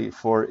athlete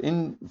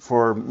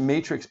for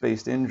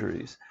matrix-based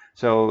injuries.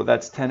 So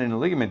that's tendon and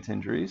ligament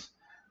injuries.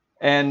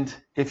 And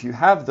if you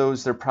have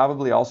those, they're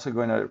probably also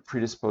going to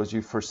predispose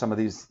you for some of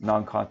these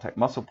non-contact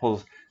muscle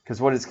pulls,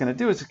 because what it's going to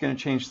do is it's going to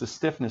change the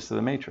stiffness of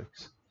the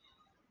matrix.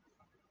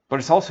 But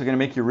it's also going to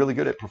make you really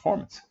good at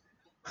performance.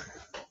 A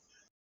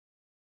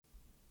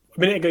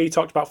minute ago, you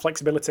talked about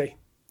flexibility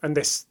and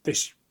this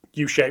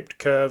U-shaped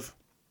curve.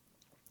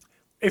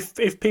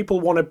 If people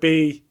want to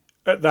be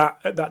at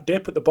that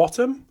dip at the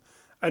bottom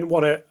and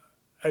want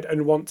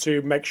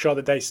to make sure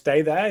that they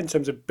stay there in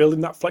terms of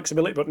building that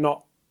flexibility, but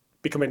not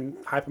becoming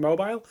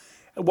hypermobile,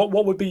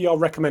 what would be your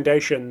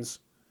recommendations?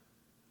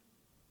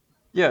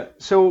 Yeah,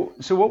 so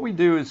what we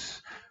do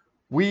is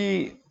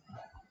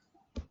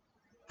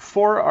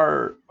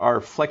for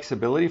our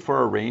flexibility, for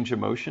our range of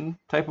motion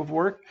type of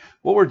work,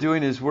 what we're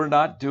doing is we're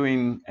not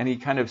doing any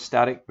kind of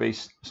static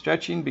based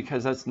stretching,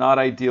 because that's not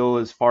ideal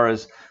as far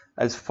as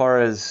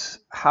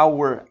how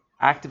we're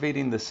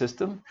activating the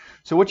system.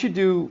 So what you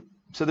do,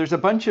 so there's a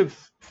bunch of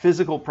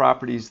physical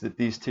properties that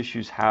these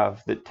tissues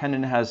have that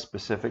tendon has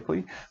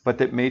specifically, but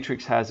that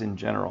matrix has in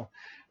general.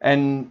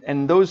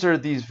 And those are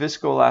these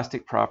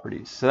viscoelastic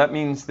properties. So that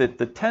means that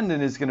the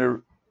tendon is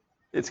going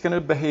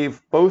to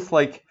behave both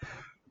like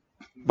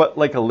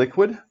a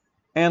liquid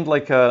and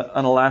like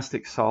an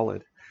elastic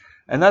solid.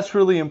 And that's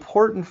really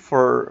important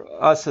for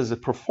us as a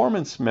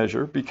performance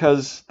measure,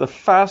 because the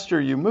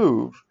faster you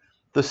move,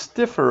 the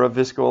stiffer a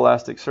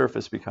viscoelastic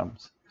surface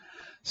becomes.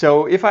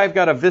 So if I've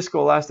got a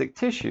viscoelastic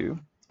tissue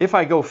if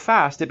I go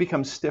fast, it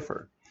becomes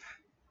stiffer.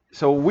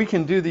 So we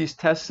can do these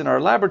tests in our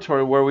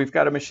laboratory where we've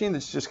got a machine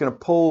that's just going to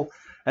pull,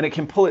 and it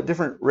can pull at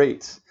different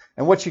rates.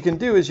 And what you can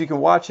do is you can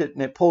watch it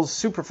and it pulls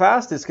super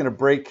fast. It's going to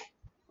break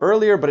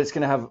earlier, but it's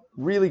going to have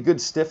really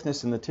good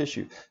stiffness in the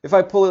tissue. If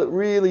I pull it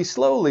really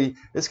slowly,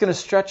 it's going to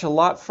stretch a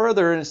lot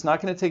further and it's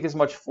not going to take as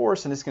much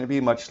force and it's going to be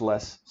much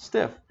less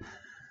stiff.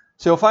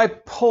 So if I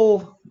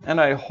pull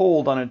and I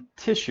hold on a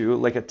tissue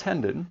like a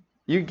tendon,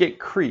 you get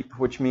creep,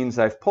 which means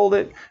I've pulled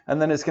it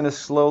and then it's going to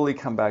slowly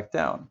come back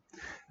down.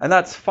 And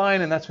that's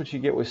fine, and that's what you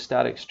get with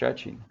static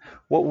stretching.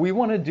 What we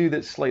want to do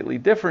that's slightly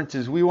different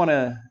is we want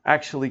to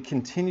actually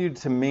continue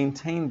to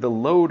maintain the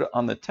load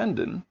on the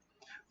tendon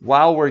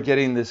while we're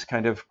getting this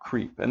kind of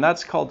creep. And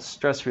that's called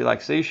stress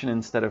relaxation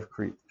instead of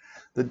creep.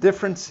 The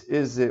difference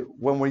is that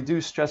when we do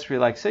stress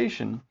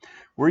relaxation,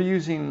 we're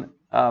using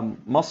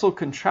muscle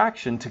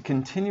contraction to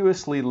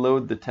continuously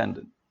load the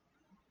tendon.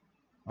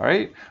 All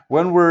right.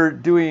 When we're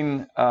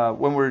doing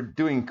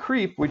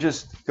creep, we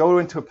just go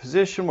into a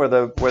position where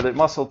the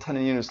muscle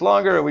tendon unit is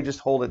longer, and we just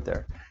hold it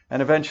there,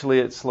 and eventually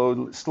it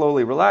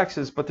slowly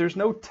relaxes. But there's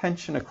no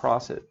tension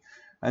across it,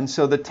 and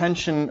so the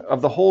tension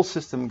of the whole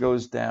system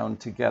goes down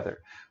together.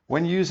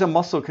 When you use a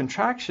muscle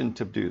contraction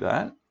to do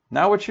that,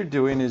 now what you're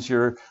doing is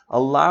you're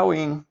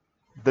allowing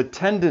the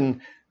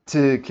tendon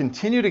to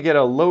continue to get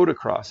a load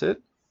across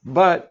it,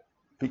 but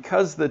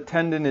because the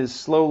tendon is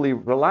slowly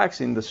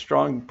relaxing, the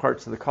strong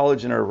parts of the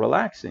collagen are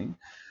relaxing.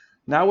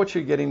 Now what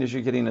you're getting is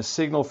you're getting a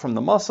signal from the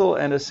muscle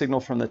and a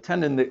signal from the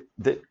tendon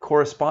that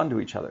correspond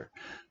to each other.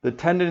 The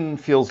tendon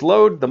feels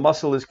load, the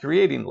muscle is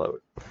creating load.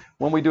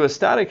 When we do a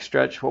static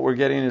stretch, what we're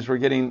getting is we're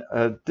getting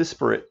a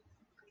disparate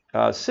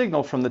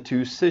signal from the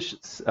two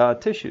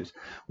tissues.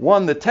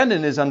 One, the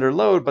tendon is under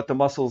load, but the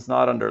muscle is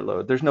not under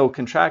load. There's no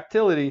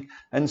contractility,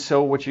 and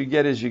so what you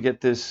get is you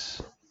get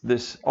this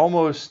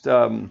almost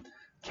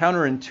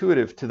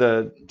counterintuitive to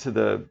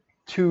the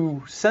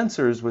two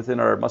sensors within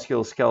our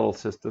musculoskeletal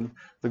system,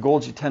 the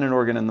Golgi tendon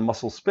organ and the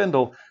muscle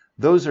spindle.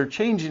 Those are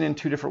changing in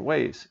two different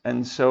ways,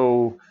 and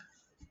so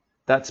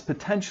that's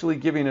potentially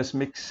giving us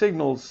mixed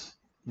signals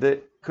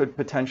that could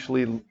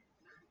potentially,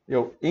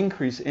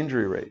 increase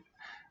injury rate.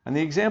 And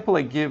the example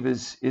I give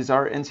is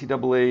our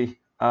NCAA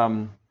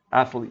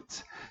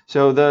athletes.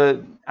 So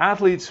the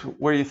athletes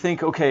where you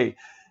think, okay,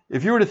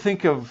 if you were to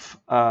think of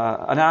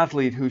an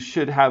athlete who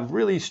should have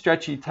really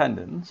stretchy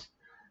tendons,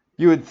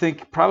 you would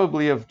think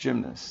probably of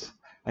gymnasts.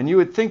 And you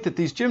would think that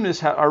these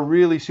gymnasts are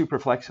really super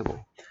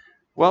flexible.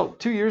 Well,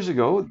 2 years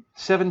ago,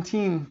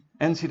 17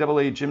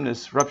 NCAA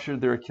gymnasts ruptured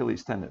their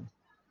Achilles tendon.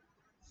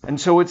 And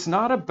so it's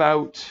not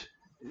about,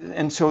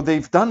 and so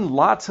they've done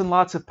lots and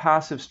lots of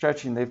passive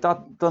stretching. They've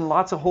done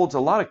lots of holds. A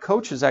lot of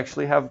coaches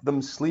actually have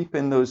them sleep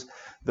in those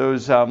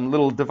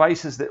little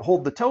devices that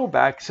hold the toe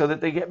back so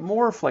that they get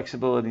more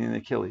flexibility in the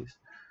Achilles.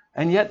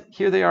 And yet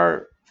here they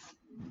are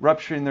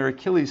rupturing their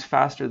Achilles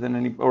faster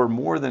than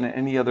more than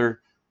any other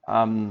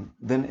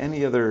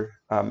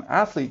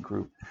athlete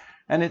group.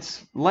 And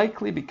it's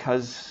likely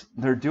because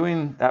they're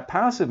doing that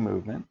passive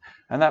movement,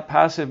 and that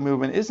passive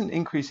movement isn't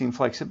increasing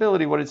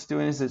flexibility. What it's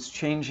doing is it's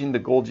changing the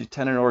Golgi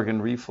tendon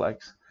organ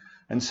reflex.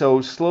 And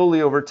so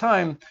slowly over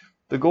time,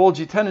 the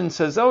Golgi tendon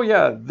says, oh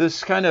yeah,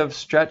 this kind of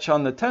stretch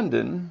on the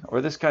tendon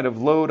or this kind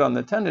of load on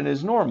the tendon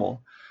is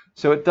normal.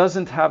 So it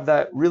doesn't have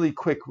that really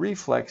quick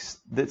reflex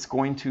that's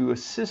going to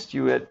assist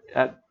you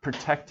at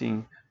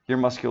protecting your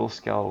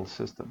musculoskeletal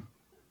system.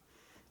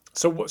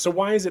 So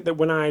why is it that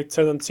when I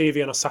turn on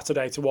TV on a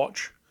Saturday to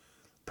watch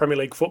Premier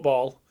League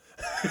football,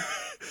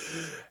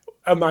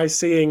 am I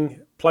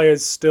seeing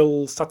players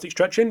still static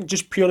stretching?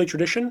 Just purely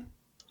tradition?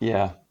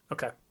 Yeah.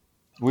 Okay.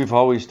 We've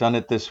always done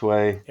it this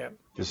way. Yeah.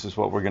 This is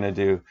what we're going to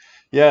do.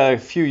 Yeah, a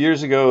few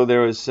years ago,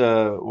 there was,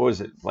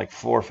 like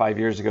 4 or 5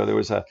 years ago, there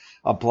was a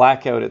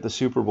blackout at the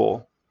Super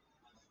Bowl.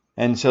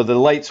 And so the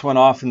lights went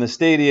off in the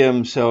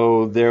stadium,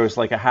 so there was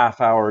like a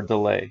half-hour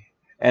delay.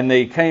 And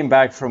they came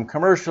back from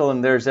commercial,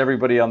 and there's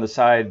everybody on the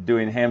side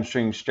doing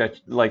hamstring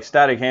stretch, like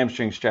static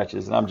hamstring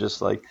stretches. And I'm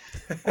just like,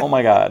 oh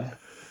my God.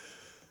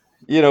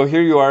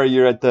 Here you are,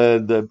 you're at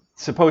the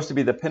supposed to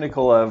be the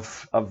pinnacle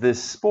of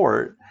this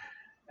sport.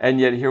 And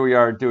yet here we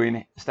are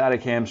doing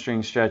static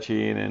hamstring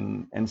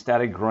stretching and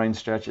static groin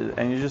stretches.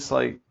 And you're just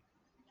like,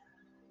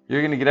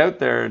 you're going to get out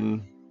there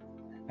and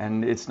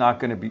it's not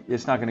going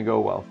to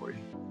go well for you.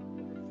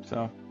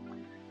 So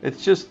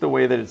it's just the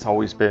way that it's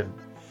always been.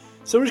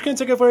 So we're just going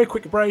to take a very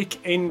quick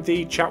break in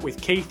the chat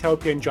with Keith.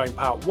 Hope you're enjoying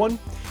part 1.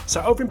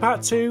 So over in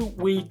part 2,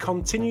 we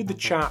continued the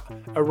chat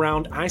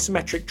around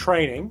isometric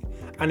training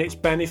and its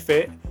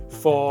benefit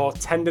for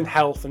tendon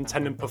health and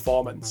tendon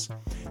performance.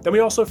 Then we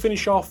also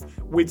finish off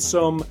with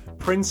some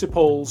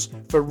principles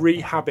for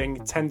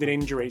rehabbing tendon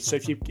injuries. So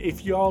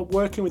if you're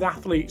working with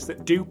athletes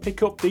that do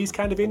pick up these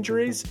kind of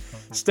injuries,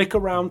 stick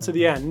around to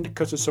the end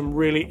because there's some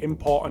really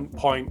important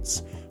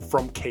points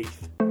from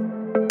Keith.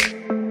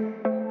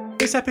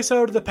 This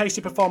episode of the Pacey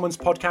Performance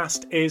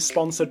Podcast is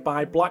sponsored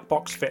by Black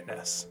Box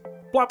Fitness.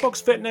 Black Box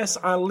Fitness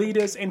are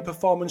leaders in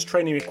performance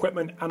training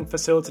equipment and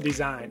facility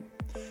design.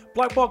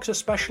 Blackbox are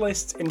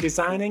specialists in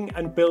designing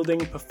and building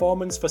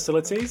performance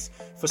facilities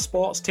for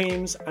sports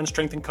teams and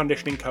strength and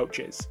conditioning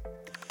coaches.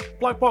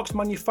 Blackbox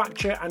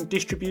manufacture and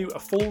distribute a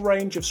full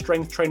range of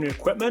strength training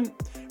equipment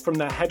from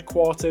their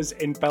headquarters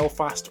in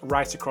Belfast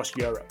right across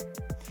Europe.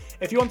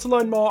 If you want to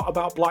learn more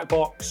about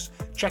Blackbox,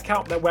 check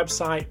out their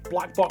website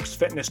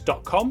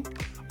blackboxfitness.com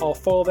or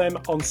follow them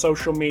on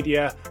social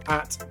media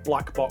at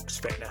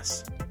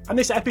blackboxfitness. And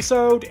this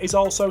episode is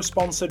also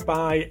sponsored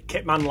by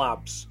Kitman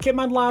Labs.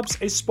 Kitman Labs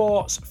is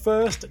sport's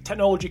first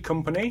technology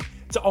company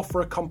to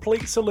offer a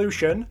complete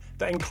solution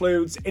that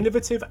includes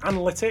innovative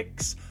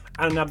analytics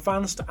and an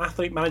advanced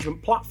athlete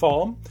management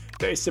platform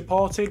that is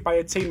supported by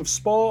a team of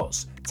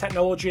sports,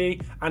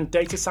 technology, and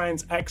data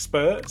science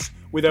experts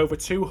with over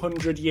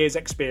 200 years'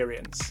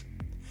 experience.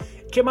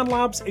 Kitman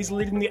Labs is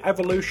leading the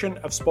evolution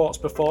of sports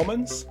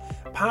performance,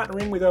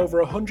 partnering with over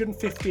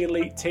 150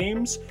 elite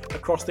teams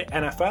across the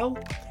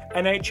NFL,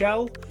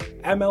 NHL,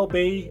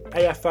 MLB,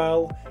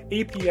 AFL,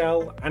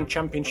 EPL, and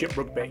Championship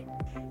Rugby.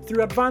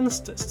 Through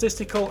advanced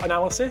statistical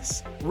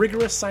analysis,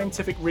 rigorous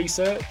scientific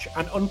research,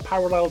 and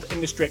unparalleled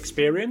industry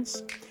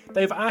experience,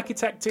 they've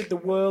architected the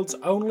world's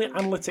only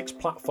analytics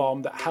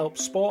platform that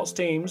helps sports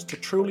teams to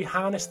truly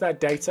harness their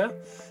data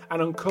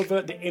and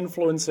uncover the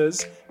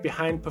influences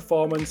behind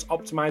performance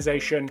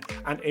optimization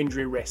and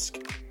injury risk.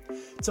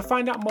 To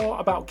find out more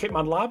about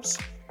Kitman Labs,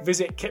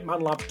 visit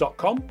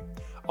kitmanlabs.com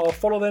or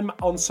follow them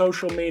on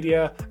social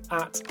media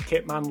at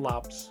Kitman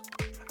Labs.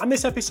 And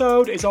this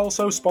episode is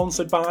also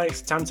sponsored by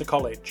Setanta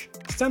College.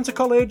 Setanta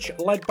College,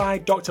 led by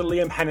Dr.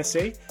 Liam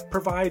Hennessy,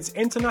 provides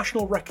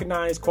international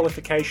recognised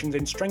qualifications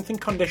in strength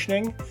and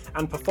conditioning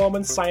and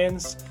performance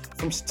science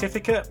from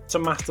certificate to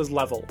master's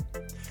level.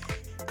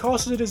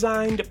 Courses are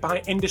designed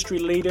by industry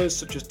leaders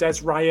such as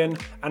Des Ryan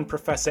and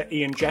Professor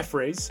Ian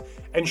Jeffries,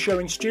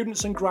 ensuring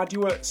students and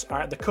graduates are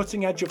at the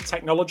cutting edge of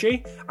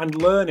technology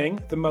and learning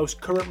the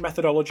most current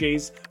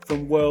methodologies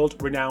from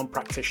world-renowned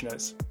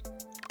practitioners.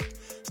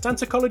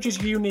 Setanta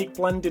College's unique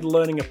blended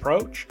learning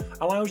approach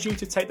allows you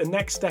to take the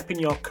next step in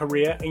your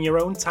career in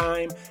your own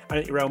time and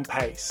at your own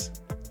pace.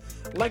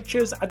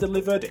 Lectures are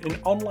delivered in an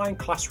online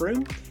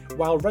classroom,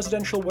 while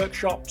residential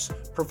workshops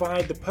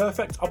provide the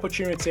perfect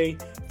opportunity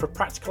for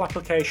practical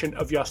application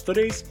of your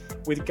studies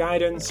with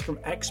guidance from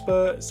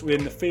experts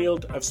within the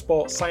field of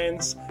sports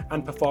science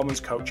and performance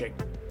coaching.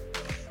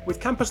 With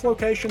campus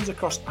locations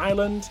across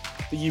Ireland,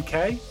 the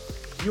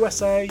UK,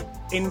 USA,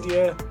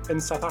 India,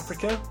 and South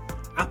Africa,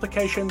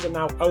 applications are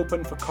now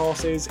open for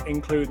courses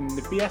including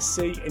the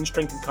BSc in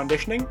Strength and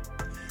Conditioning,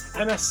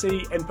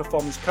 MSc in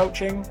Performance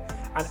Coaching,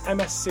 and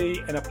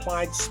MSc in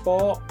Applied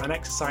Sport and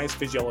Exercise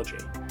Physiology.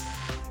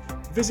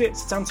 Visit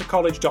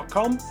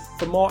setantacollege.com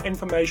for more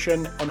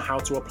information on how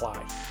to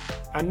apply.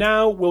 And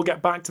now we'll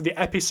get back to the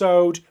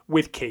episode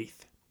with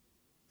Keith.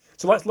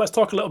 So let's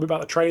talk a little bit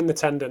about the training the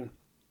tendon,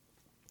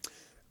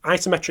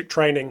 isometric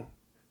training,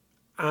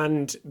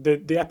 and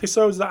the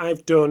episodes that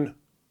I've done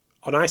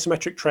on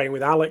isometric training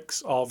with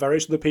Alex or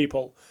various other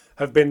people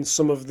have been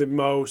some of the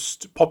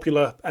most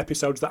popular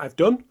episodes that I've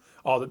done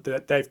or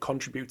that they've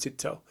contributed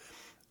to.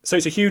 So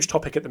it's a huge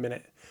topic at the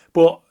minute.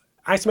 But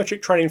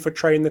isometric training for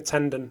training the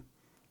tendon,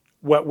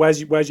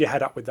 where's your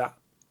head at with that?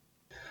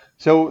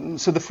 So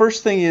the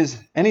first thing is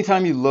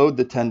anytime you load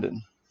the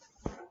tendon,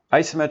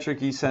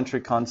 isometric,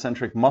 eccentric,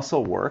 concentric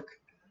muscle work,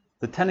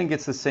 the tendon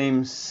gets the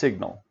same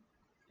signal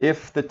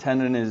if the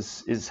tendon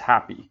is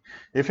happy.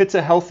 If it's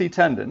a healthy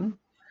tendon,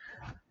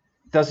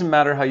 doesn't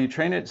matter how you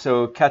train it.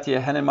 So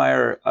Katja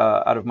Hennemeyer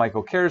out of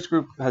Michael Kerr's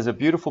group has a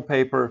beautiful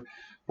paper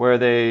where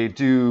they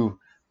do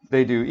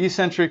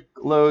eccentric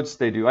loads,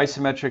 they do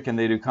isometric, and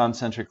they do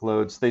concentric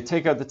loads. They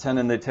take out the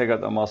tendon, they take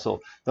out the muscle.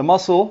 The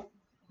muscle,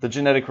 the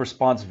genetic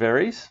response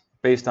varies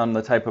based on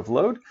the type of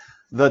load.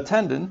 The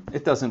tendon,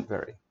 it doesn't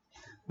vary.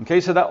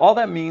 Okay, so all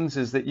that means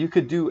is that you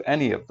could do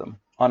any of them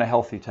on a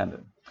healthy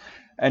tendon.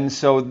 And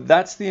so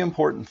that's the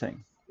important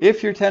thing.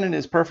 If your tendon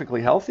is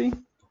perfectly healthy,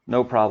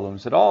 no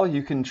problems at all.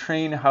 You can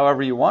train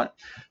however you want.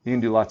 You can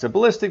do lots of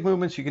ballistic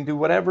movements. You can do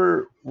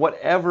whatever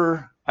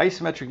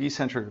isometric,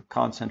 eccentric,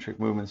 concentric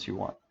movements you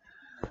want.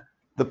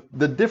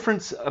 The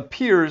difference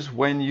appears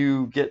when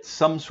you get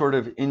some sort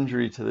of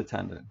injury to the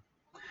tendon.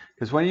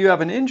 Because when you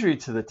have an injury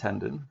to the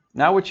tendon,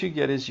 now what you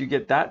get is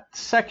that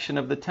section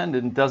of the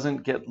tendon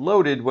doesn't get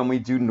loaded when we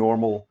do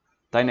normal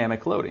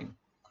dynamic loading.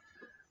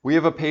 We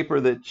have a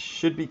paper that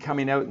should be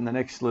coming out in the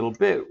next little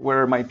bit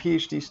where my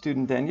PhD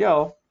student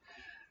Danielle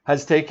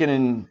has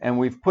taken and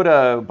we've put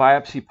a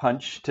biopsy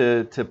punch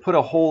to put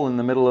a hole in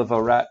the middle of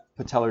a rat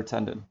patellar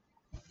tendon.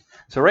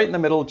 So right in the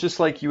middle, just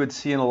like you would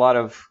see in a lot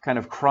of kind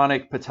of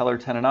chronic patellar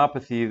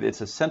tendinopathy,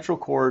 it's a central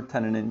cord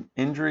tendon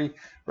injury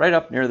right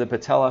up near the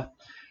patella.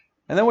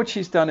 And then what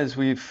she's done is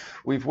we've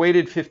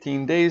waited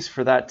 15 days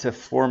for that to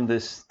form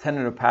this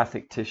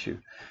tendinopathic tissue.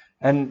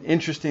 And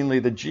interestingly,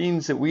 the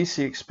genes that we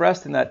see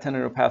expressed in that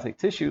tendinopathic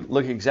tissue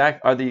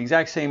are the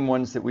exact same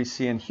ones that we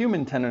see in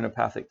human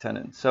tendinopathic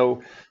tendon.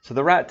 So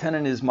the rat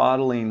tendon is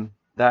modeling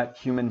that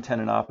human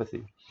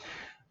tendinopathy.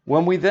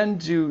 When we then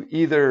do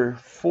either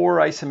 4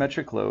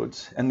 isometric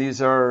loads, and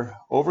these are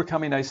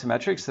overcoming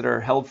isometrics that are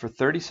held for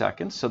 30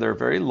 seconds, so they're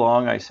very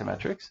long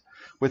isometrics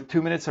with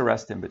 2 minutes of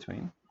rest in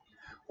between,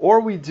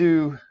 or we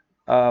do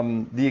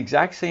the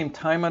exact same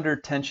time under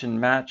tension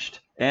matched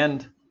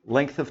and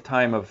length of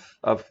time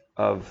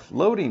of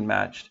loading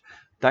matched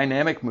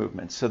dynamic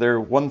movements. So they're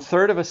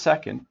 1/3 of a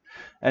second,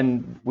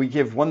 and we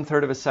give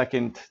 1/3 of a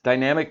second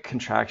dynamic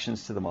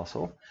contractions to the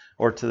muscle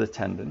or to the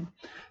tendon.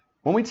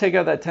 When we take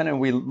out that tendon,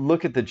 we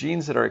look at the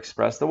genes that are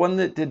expressed. The one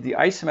that did the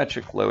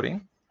isometric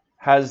loading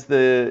has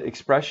the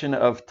expression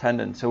of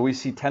tendon. So we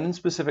see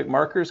tendon-specific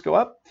markers go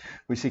up.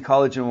 We see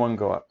collagen 1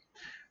 go up.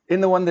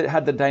 In the one that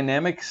had the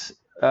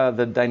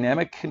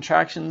dynamic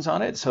contractions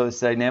on it, so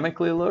it's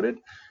dynamically loaded,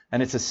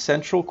 and it's a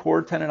central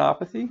cord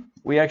tendinopathy,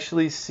 we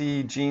actually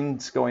see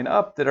genes going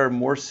up that are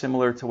more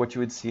similar to what you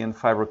would see in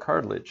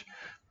fibrocartilage,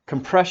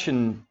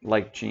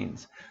 compression-like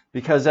genes.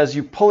 Because as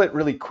you pull it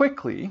really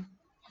quickly,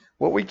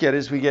 what we get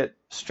is we get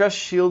stress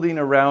shielding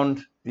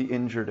around the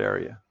injured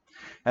area.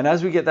 And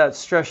as we get that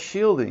stress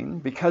shielding,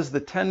 because the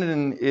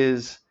tendon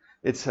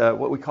it's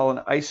what we call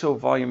an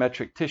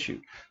isovolumetric tissue.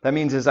 That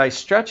means as I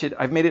stretch it,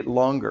 I've made it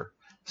longer.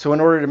 So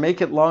in order to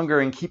make it longer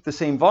and keep the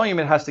same volume,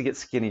 it has to get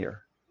skinnier.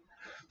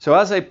 So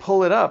as I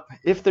pull it up,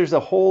 if there's a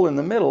hole in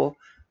the middle,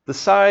 the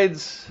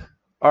sides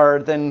are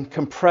then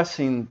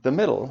compressing the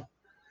middle.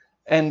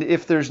 And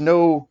if there's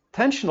no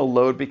tensional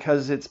load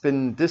because it's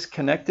been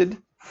disconnected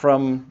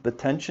from the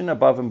tension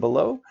above and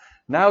below,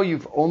 now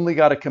you've only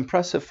got a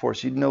compressive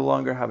force. You no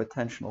longer have a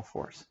tensional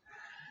force.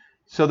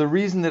 So the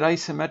reason that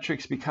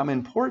isometrics become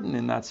important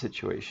in that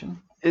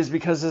situation is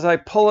because as I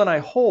pull and I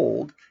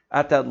hold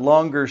at that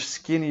longer,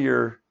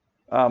 skinnier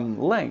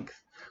length,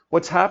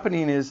 what's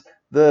happening is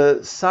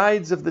the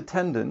sides of the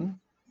tendon,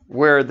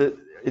 where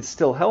it's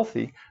still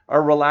healthy,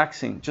 are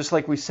relaxing, just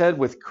like we said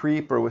with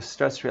creep or with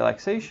stress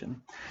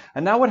relaxation.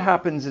 And now what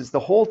happens is the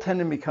whole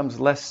tendon becomes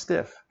less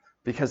stiff,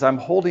 because I'm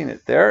holding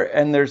it there,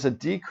 and there's a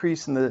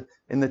decrease in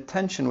the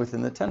tension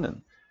within the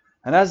tendon.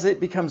 And as it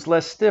becomes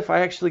less stiff,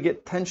 I actually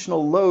get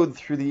tensional load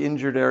through the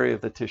injured area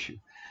of the tissue.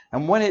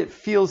 And when it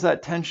feels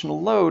that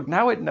tensional load,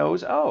 now it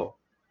knows, oh,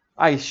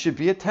 I should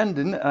be a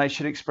tendon, and I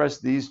should express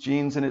these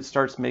genes, and it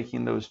starts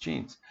making those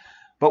genes.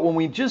 But when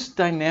we just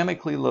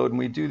dynamically load and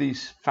we do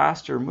these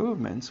faster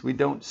movements, we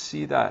don't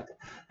see that.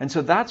 And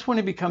so that's when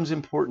it becomes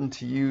important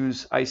to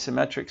use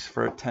isometrics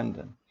for a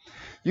tendon.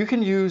 You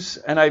can use,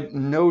 and I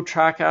know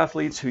track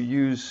athletes who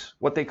use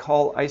what they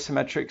call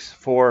isometrics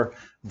for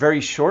very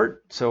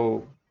short,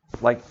 so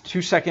like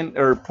 2 second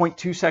or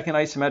 0.2 second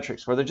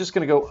isometrics, where they're just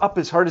going to go up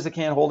as hard as they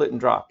can, hold it, and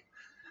drop.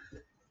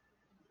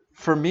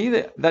 For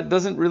me, that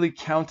doesn't really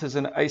count as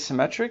an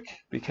isometric,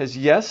 because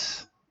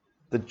yes,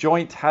 the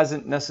joint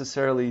hasn't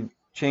necessarily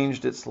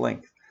changed its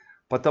length,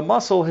 but the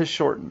muscle has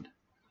shortened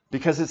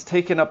because it's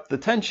taken up the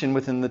tension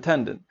within the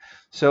tendon.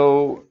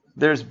 So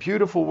there's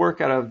beautiful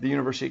work out of the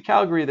University of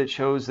Calgary that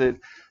shows that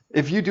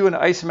if you do an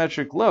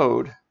isometric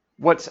load,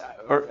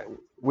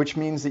 which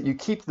means that you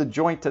keep the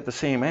joint at the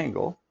same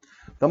angle,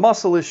 the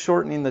muscle is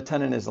shortening, the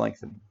tendon is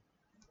lengthening.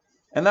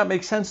 And that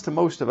makes sense to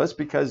most of us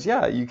because,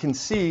 yeah, you can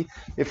see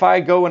if I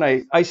go and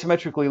I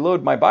isometrically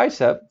load my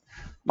bicep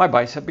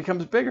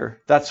becomes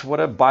bigger. That's what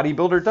a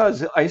bodybuilder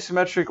does.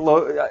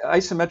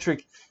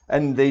 Isometric,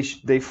 and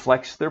they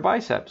flex their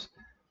biceps.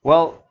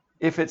 Well,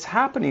 if it's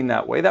happening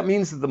that way, that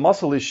means that the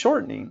muscle is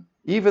shortening,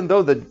 even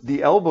though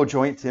the elbow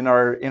joint in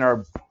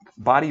our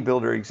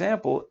bodybuilder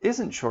example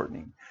isn't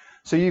shortening.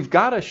 So you've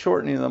got a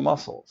shortening of the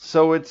muscle.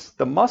 So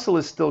the muscle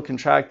is still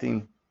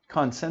contracting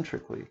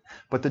concentrically,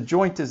 but the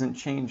joint isn't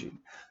changing.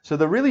 So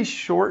the really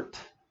short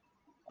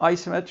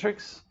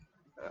isometrics,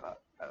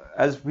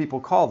 as people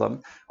call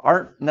them,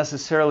 aren't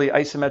necessarily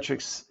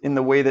isometrics in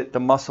the way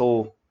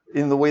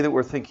that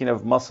we're thinking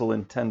of muscle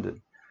and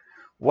tendon.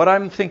 What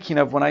I'm thinking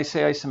of when I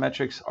say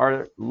isometrics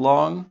are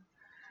long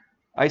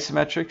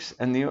isometrics,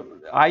 and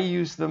I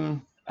use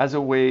them as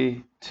a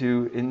way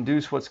to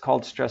induce what's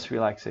called stress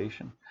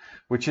relaxation,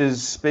 which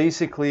is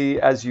basically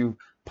as you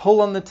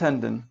pull on the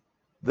tendon,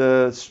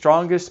 the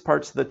strongest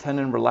parts of the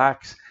tendon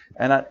relax,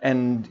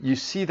 and you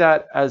see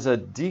that as a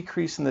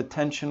decrease in the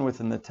tension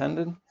within the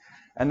tendon,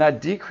 and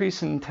that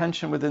decrease in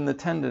tension within the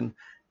tendon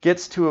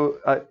gets to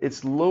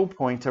its low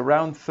point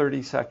around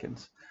 30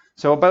 seconds.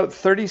 So about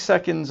 30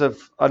 seconds of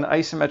an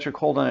isometric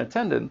hold on a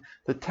tendon,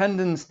 the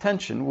tendon's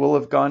tension will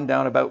have gone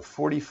down about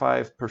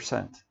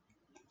 45%.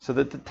 So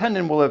that the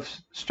tendon will have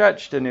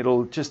stretched, and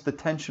the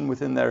tension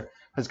within there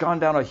has gone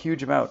down a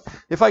huge amount.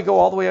 If I go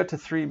all the way out to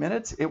 3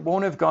 minutes, it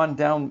won't have gone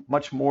down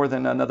much more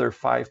than another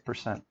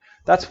 5%.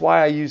 That's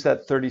why I use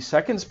that 30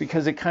 seconds,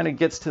 because it kind of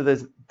gets to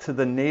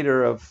the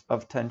nadir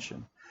of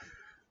tension.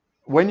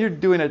 When you're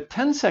doing a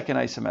 10-second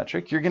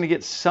isometric, you're going to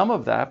get some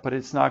of that, but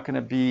it's not going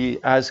to be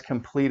as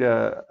complete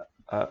a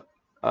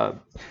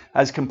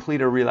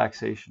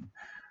relaxation.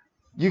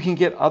 You can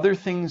get other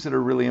things that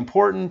are really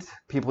important.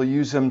 People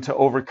use them to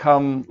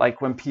overcome,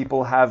 like when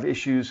people have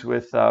issues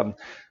with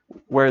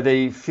where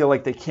they feel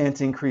like they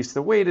can't increase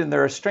the weight and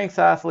they're a strength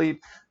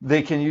athlete,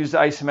 they can use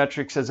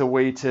isometrics as a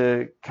way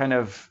to kind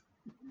of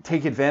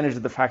take advantage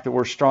of the fact that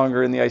we're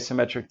stronger in the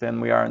isometric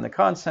than we are in the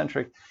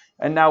concentric,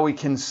 and now we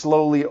can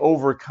slowly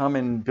overcome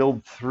and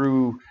build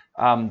through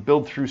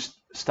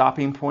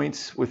stopping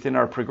points within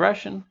our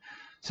progression.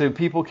 So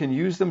people can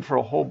use them for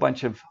a whole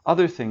bunch of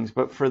other things,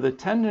 but for the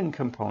tendon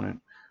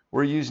component,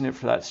 we're using it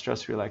for that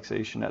stress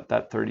relaxation at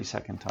that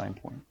 30-second time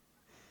point.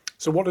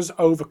 So what does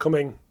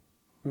overcoming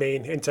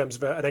mean in terms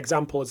of an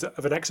example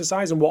of an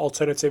exercise, and what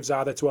alternatives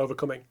are there to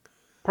overcoming?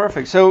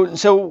 Perfect.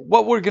 So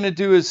what we're going to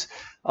do is,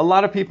 a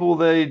lot of people,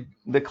 the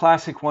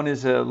classic one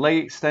is a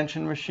leg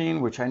extension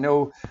machine, which I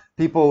know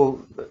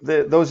people,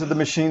 those are the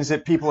machines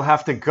that people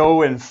have to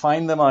go and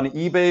find them on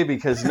eBay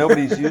because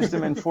nobody's used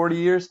them in 40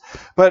 years.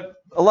 But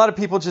a lot of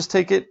people just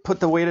take it, put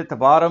the weight at the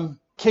bottom,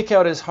 kick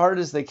out as hard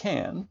as they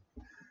can,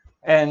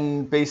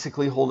 and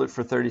basically hold it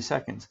for 30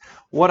 seconds.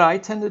 What I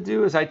tend to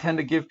do is I tend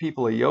to give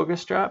people a yoga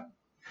strap.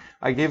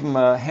 I gave them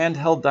a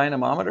handheld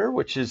dynamometer,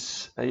 which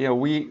is,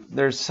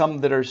 there's some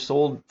that are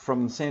sold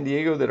from San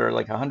Diego that are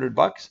like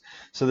 $100.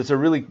 So that's a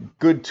really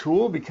good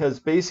tool, because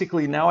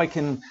basically now I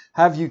can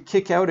have you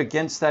kick out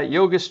against that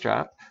yoga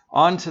strap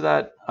onto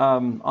that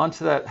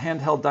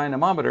handheld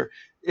dynamometer.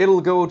 It'll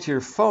go to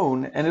your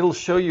phone and it'll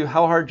show you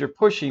how hard you're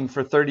pushing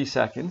for 30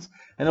 seconds,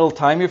 and it'll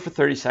time you for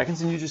 30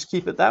 seconds, and you just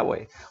keep it that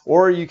way.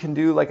 Or you can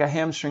do like a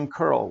hamstring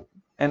curl.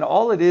 And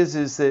all it is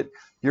that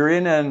you're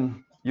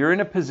in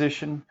a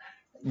position,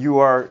 you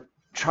are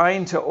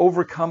trying to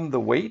overcome the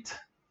weight,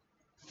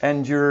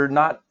 and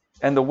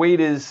the weight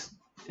is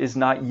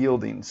not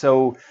yielding.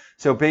 So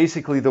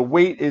basically the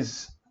weight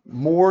is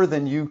more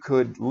than you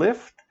could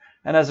lift,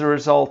 and as a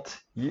result,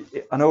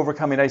 an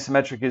overcoming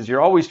isometric is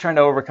you're always trying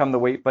to overcome the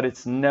weight,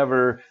 but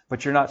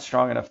you're not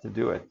strong enough to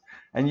do it.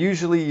 And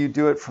usually you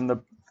do it from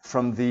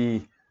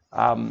the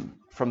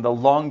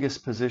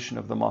longest position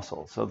of the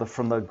muscle,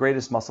 from the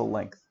greatest muscle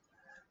length.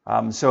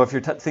 So if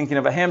you're thinking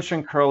of a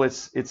hamstring curl,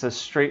 it's a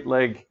straight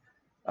leg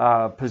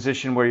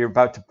position where you're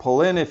about to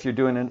pull in. If you're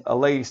doing a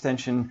leg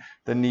extension,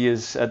 the knee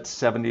is at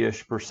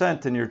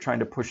 70-ish%, and you're trying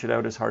to push it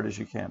out as hard as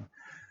you can.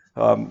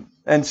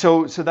 And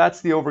so that's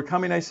the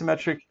overcoming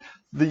isometric.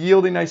 The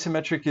yielding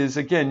isometric is,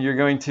 again, you're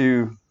going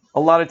to, a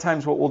lot of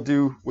times what we'll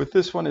do with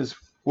this one is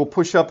we'll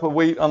push up a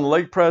weight on the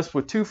leg press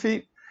with 2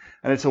 feet,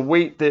 and it's a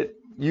weight that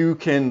you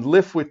can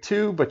lift with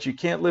 2, but you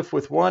can't lift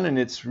with 1, and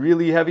it's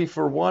really heavy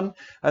for 1.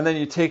 And then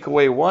you take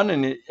away 1,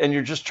 and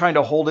you're just trying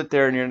to hold it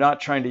there, and you're not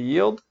trying to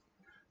yield.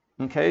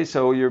 Okay,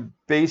 so you're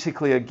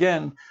basically,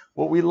 again,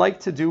 what we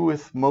like to do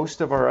with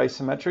most of our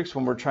isometrics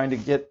when we're trying to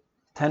get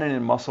tendon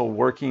and muscle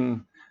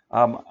working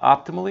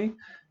optimally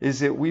is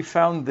that we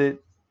found that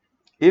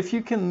if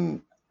you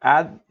can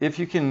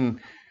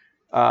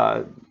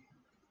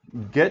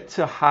get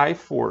to high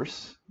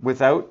force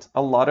without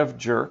a lot of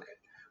jerk,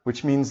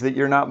 which means that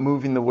you're not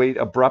moving the weight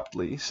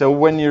abruptly. So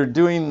when you're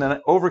doing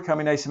an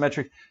overcoming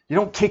isometric, you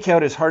don't kick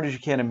out as hard as you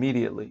can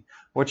immediately.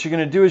 What you're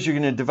going to do is you're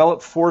going to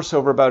develop force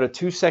over about a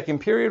 2-second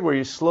period where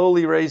you're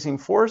slowly raising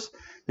force.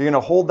 You're going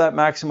to hold that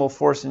maximal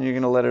force, and you're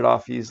going to let it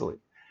off easily.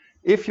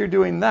 If you're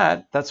doing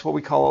that, that's what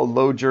we call a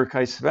low jerk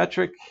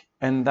isometric,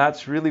 and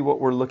that's really what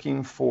we're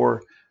looking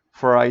for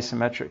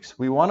isometrics.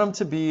 We want them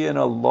to be in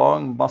a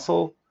long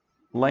muscle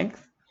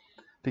length,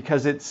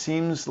 because it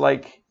seems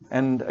like,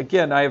 and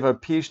again, I have a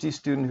PhD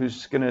student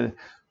who's going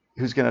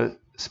to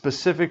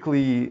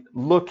specifically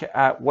look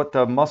at what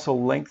the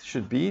muscle length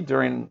should be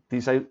during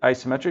these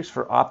isometrics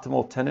for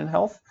optimal tendon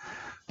health.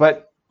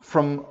 But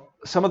from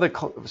some of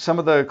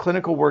the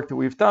clinical work that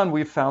we've done,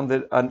 we've found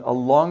that a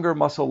longer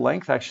muscle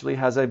length actually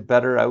has a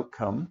better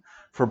outcome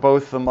for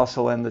both the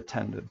muscle and the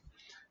tendon.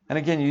 And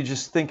again, you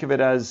just think of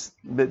it as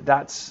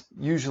that's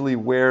usually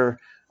where,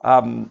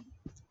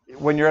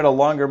 when you're at a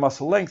longer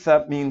muscle length,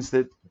 that means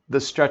that the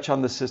stretch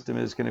on the system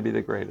is going to be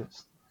the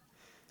greatest.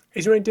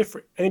 Is there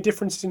any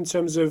difference in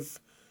terms of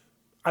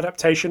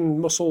adaptation,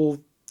 muscle,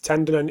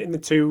 tendon, and in the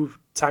two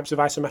types of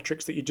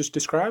isometrics that you just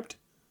described?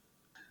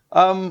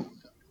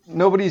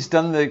 Nobody's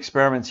done the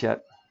experiments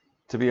yet,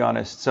 to be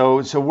honest.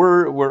 So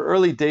we're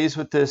early days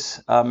with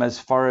this, as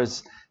far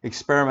as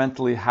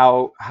experimentally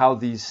how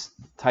these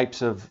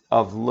types of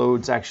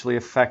loads actually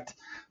affect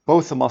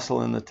both the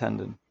muscle and the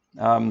tendon.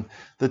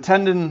 The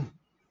tendon,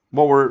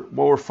 what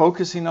we're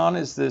focusing on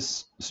is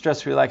this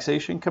stress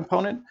relaxation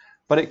component,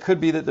 but it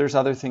could be that there's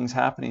other things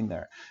happening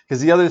there.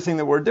 Because the other thing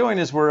that we're doing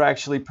is we're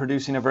actually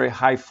producing a very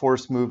high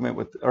force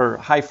movement or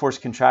high force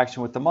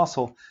contraction with the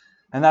muscle,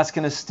 and that's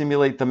going to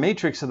stimulate the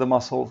matrix of the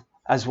muscle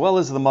as well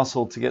as the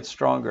muscle to get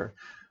stronger.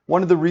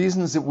 One of the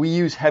reasons that we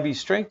use heavy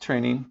strength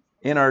training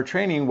in our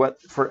training,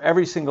 for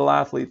every single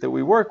athlete that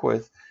we work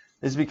with,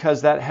 is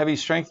because that heavy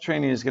strength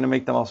training is going to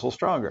make the muscle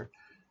stronger.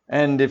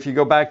 And if you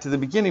go back to the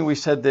beginning, we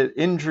said that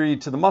injury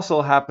to the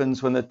muscle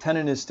happens when the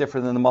tendon is stiffer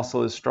than the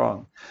muscle is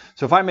strong.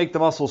 So if I make the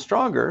muscle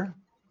stronger,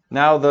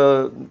 now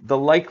the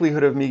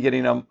likelihood of me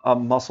getting a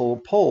muscle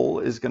pull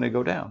is going to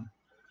go down.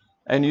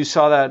 And you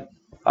saw that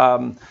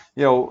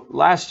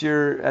last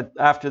year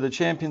after the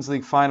Champions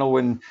League final,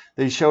 when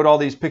they showed all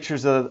these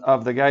pictures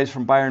of the guys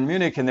from Bayern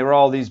Munich, and they were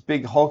all these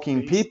big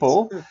hulking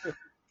people.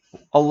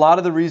 a lot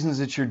of the reasons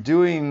that you're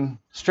doing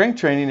strength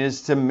training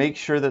is to make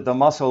sure that the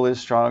muscle is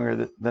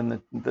stronger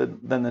than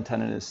the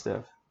tendon is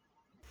stiff.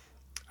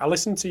 I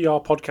listened to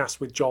your podcast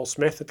with Joel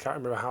Smith. I can't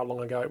remember how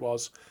long ago it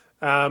was.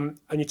 And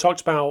you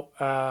talked about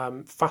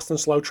fast and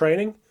slow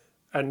training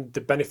and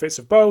the benefits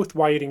of both,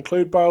 why you'd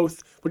include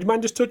both. Would you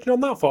mind just touching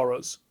on that for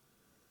us?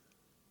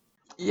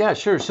 Yeah,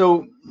 sure.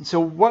 So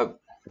what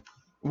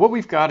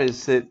we've got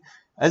is that,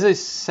 as I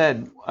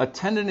said, a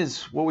tendon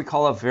is what we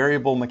call a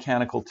variable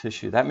mechanical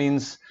tissue. That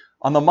means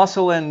on the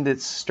muscle end,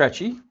 it's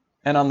stretchy,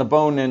 and on the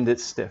bone end,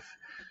 it's stiff.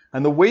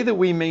 And the way that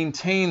we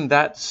maintain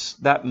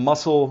that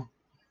muscle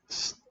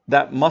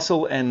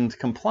end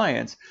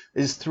compliance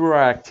is through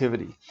our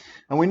activity.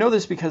 And we know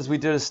this because we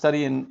did a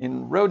study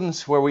in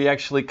rodents where we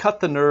actually cut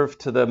the nerve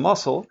to the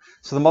muscle,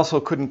 so the muscle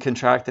couldn't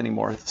contract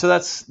anymore. So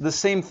that's the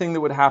same thing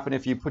that would happen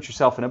if you put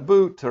yourself in a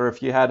boot, or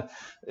if you had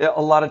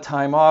a lot of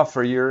time off,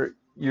 or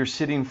you're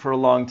sitting for a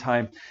long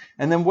time.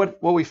 And then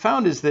what we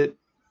found is that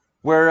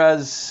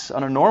whereas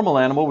on a normal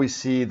animal, we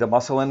see the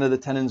muscle end of the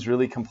tendon's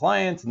really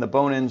compliant and the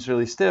bone end's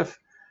really stiff,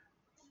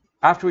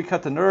 after we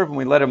cut the nerve and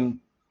we let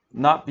him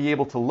not be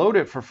able to load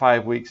it for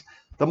 5 weeks,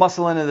 the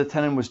muscle end of the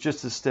tendon was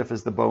just as stiff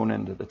as the bone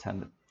end of the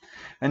tendon.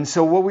 And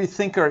so what we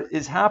think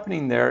is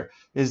happening there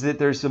is that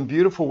there's some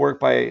beautiful work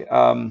by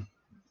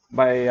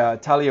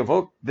Talia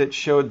Vogt that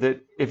showed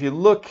that if you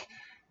look,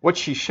 what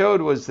she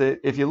showed was that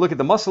if you look at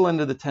the muscle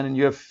end of the tendon,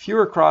 you have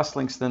fewer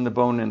crosslinks than the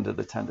bone end of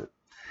the tendon.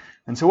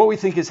 And so what we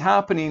think is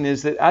happening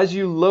is that as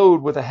you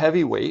load with a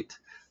heavy weight,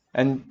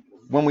 and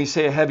when we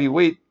say a heavy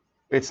weight,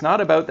 it's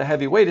not about the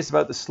heavy weight, it's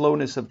about the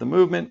slowness of the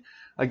movement.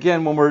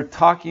 Again, when we're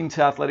talking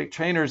to athletic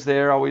trainers,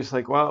 they're always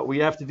like, well, we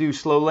have to do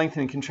slow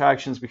lengthening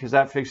contractions because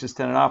that fixes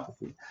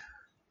tendinopathy.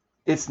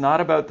 It's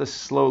not about the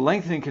slow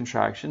lengthening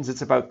contractions,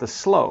 it's about the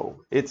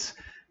slow.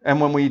 And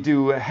when we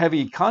do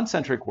heavy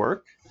concentric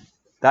work,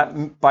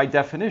 that by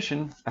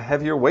definition, a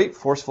heavier weight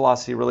force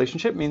velocity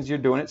relationship means you're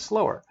doing it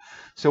slower.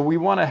 So we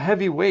want a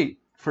heavy weight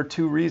for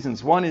 2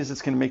 reasons. One is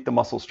it's going to make the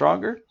muscle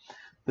stronger.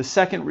 The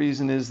second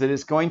reason is that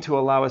it's going to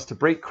allow us to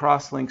break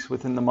crosslinks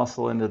within the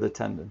muscle end of the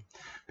tendon.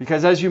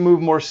 Because as you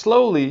move more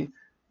slowly,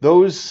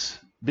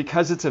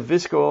 because it's a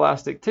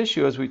viscoelastic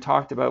tissue, as we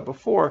talked about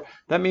before,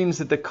 that means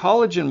that the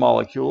collagen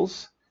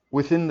molecules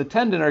within the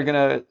tendon are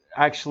going to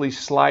actually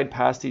slide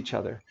past each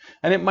other.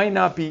 And it might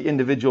not be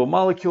individual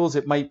molecules,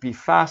 it might be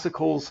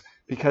fascicles,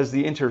 because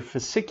the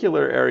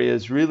interfascicular area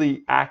is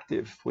really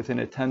active within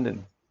a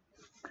tendon.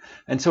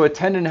 And so a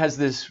tendon has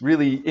this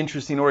really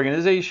interesting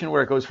organization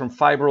where it goes from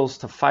fibrils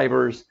to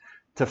fibers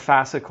to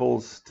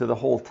fascicles to the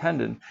whole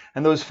tendon.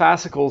 And those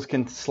fascicles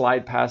can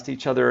slide past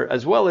each other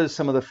as well as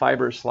some of the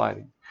fibers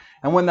sliding.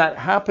 And when that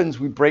happens,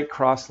 we break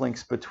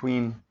crosslinks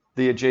between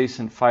the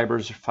adjacent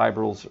fibers,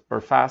 fibrils,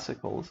 or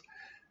fascicles.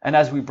 And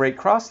as we break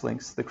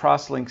crosslinks, the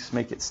crosslinks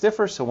make it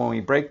stiffer, so when we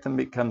break them,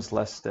 it becomes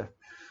less stiff.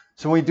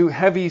 So when we do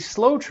heavy,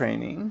 slow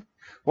training,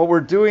 what we're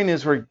doing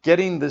is we're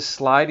getting the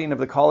sliding of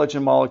the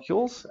collagen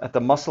molecules at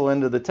the muscle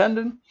end of the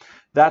tendon.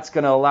 That's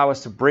going to allow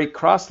us to break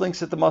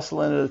crosslinks at the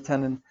muscle end of the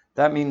tendon.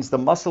 That means the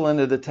muscle end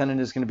of the tendon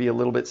is going to be a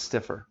little bit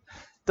stiffer.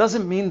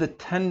 Doesn't mean the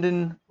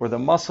tendon or the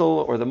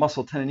muscle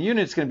tendon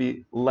unit is going to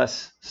be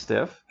less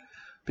stiff,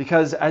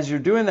 because as you're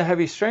doing the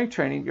heavy strength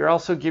training, you're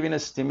also giving a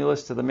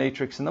stimulus to the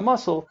matrix in the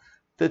muscle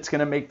that's going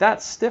to make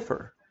that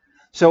stiffer.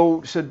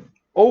 So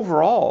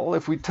overall,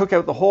 if we took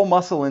out the whole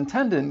muscle and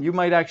tendon, you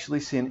might actually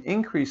see an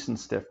increase in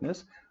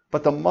stiffness,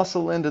 but the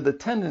muscle end of the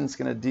tendon is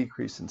going to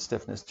decrease in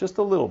stiffness just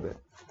a little bit.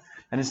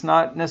 And it's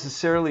not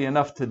necessarily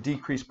enough to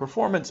decrease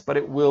performance, but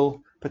it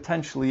will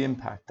potentially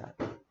impact that.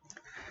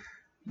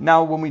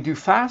 Now, when we do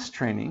fast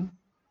training,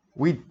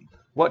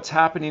 what's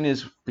happening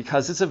is,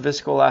 because it's a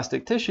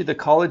viscoelastic tissue, the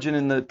collagen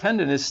in the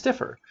tendon is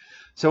stiffer.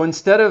 So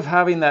instead of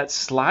having that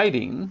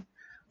sliding,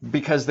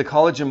 because the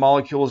collagen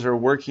molecules are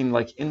working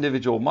like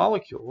individual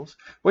molecules,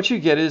 what you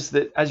get is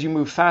that as you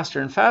move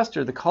faster and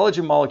faster, the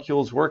collagen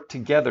molecules work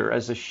together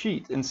as a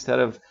sheet instead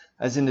of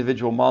as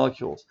individual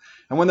molecules.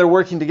 And when they're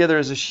working together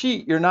as a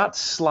sheet, you're not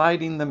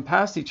sliding them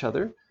past each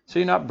other, so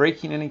you're not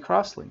breaking any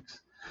crosslinks.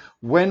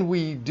 When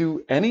we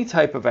do any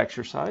type of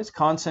exercise,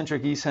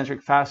 concentric,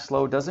 eccentric, fast,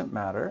 slow, doesn't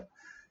matter,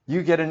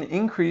 you get an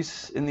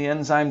increase in the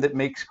enzyme that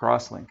makes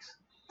crosslinks.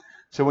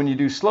 So when you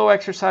do slow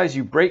exercise,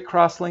 you break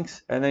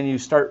crosslinks and then you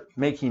start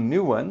making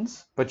new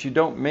ones, but you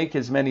don't make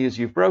as many as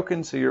you've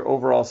broken, so your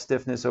overall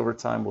stiffness over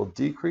time will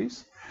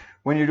decrease.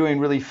 When you're doing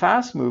really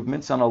fast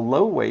movements on a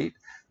low weight,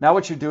 now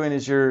what you're doing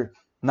is you're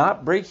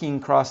not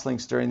breaking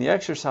crosslinks during the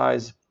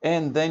exercise,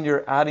 and then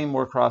you're adding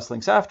more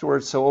crosslinks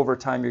afterwards, so over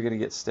time you're going to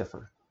get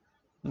stiffer.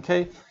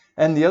 Okay?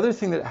 And the other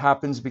thing that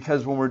happens,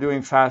 because when we're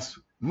doing fast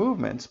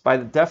movements, by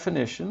the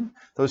definition,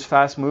 those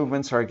fast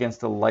movements are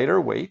against a lighter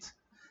weight,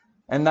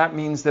 and that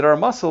means that our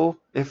muscle,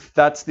 if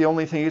that's the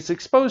only thing it's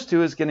exposed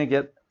to, is going to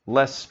get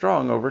less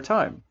strong over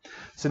time.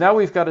 So now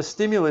we've got a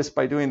stimulus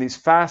by doing these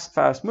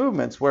fast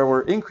movements where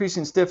we're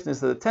increasing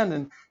stiffness of the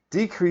tendon,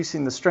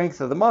 decreasing the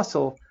strength of the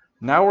muscle.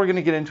 Now we're going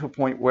to get into a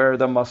point where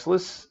the muscle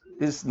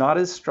is not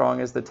as strong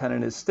as the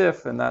tendon is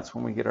stiff, and that's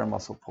when we get our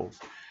muscle pulls.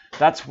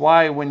 that's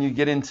why when you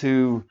get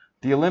into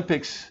the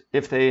Olympics,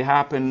 if they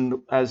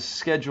happen as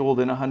scheduled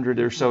in 100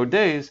 or so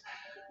days,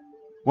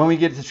 when we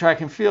get to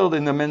track and field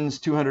in the men's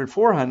 200,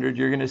 400,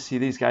 you're going to see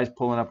these guys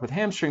pulling up with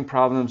hamstring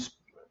problems,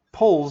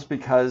 pulls,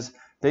 because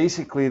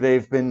basically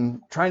they've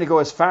been trying to go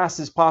as fast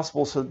as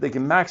possible so that they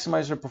can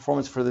maximize their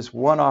performance for this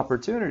one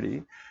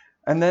opportunity.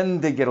 And then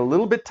they get a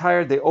little bit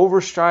tired, they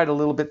overstride a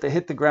little bit, they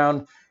hit the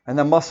ground, and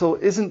the muscle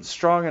isn't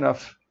strong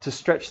enough to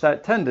stretch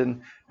that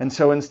tendon. And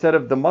so instead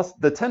of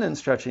the tendon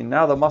stretching,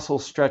 now the muscle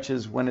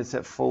stretches when it's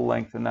at full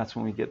length, and that's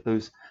when we get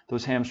those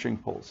hamstring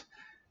pulls.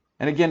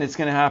 And again, it's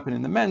going to happen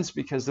in the men's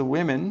because the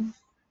women,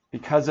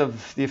 because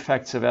of the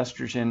effects of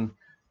estrogen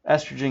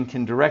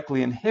can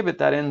directly inhibit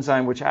that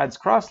enzyme which adds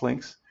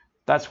crosslinks.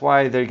 That's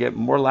why they get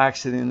more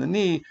laxity in the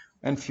knee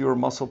and fewer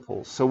muscle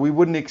pulls. So we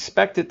wouldn't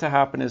expect it to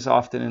happen as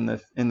often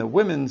in the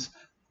women's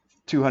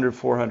 200,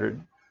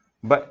 400,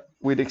 but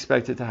we'd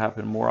expect it to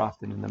happen more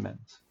often in the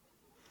men's.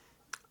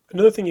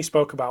 Another thing you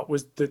spoke about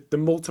was the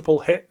multiple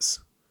hits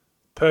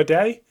per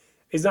day.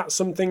 Is that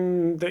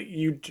something that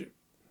you'd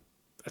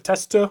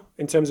attest to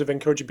in terms of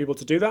encouraging people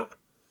to do that?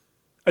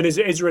 And is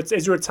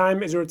there a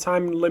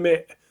time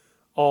limit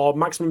or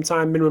maximum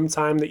time, minimum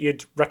time that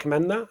you'd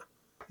recommend that?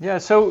 Yeah,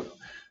 so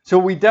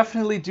we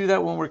definitely do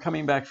that when we're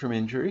coming back from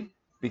injury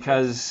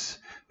because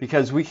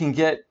we can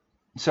get.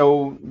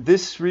 So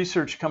this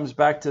research comes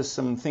back to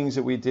some things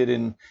that we did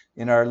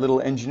in our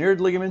little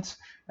engineered ligaments,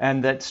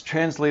 and that's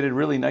translated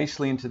really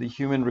nicely into the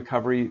human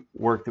recovery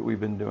work that we've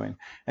been doing.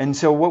 And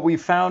so what we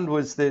found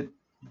was that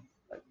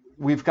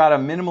we've got a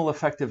minimal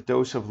effective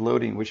dose of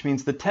loading, which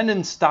means the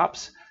tendon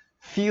stops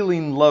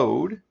feeling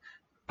load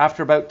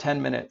after about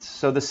 10 minutes.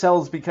 So the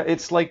cells, because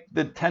it's like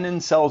the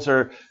tendon cells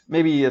are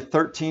maybe a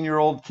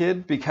 13-year-old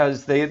kid,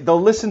 because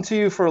they'll listen to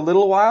you for a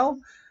little while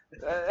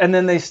and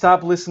then they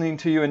stop listening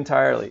to you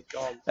entirely.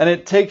 And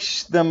it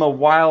takes them a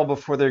while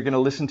before they're going to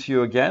listen to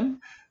you again.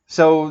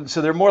 So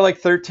they're more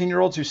like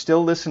 13-year-olds who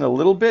still listen a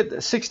little bit. A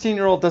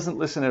 16-year-old doesn't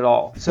listen at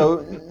all.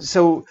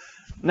 So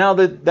now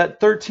that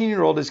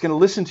 13-year-old is going to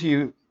listen to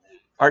you,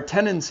 our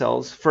tendon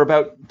cells, for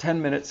about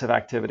 10 minutes of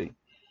activity.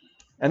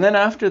 And then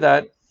after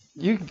that,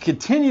 you can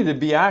continue to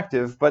be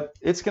active, but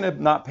it's going to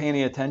not pay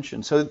any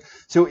attention. So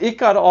it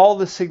got all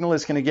the signal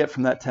it's going to get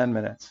from that 10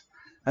 minutes.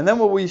 And then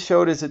what we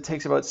showed is it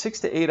takes about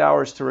 6 to 8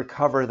 hours to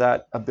recover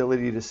that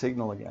ability to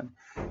signal again.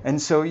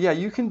 And so, yeah,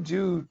 you can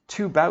do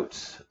 2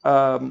 bouts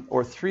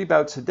or 3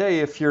 bouts a day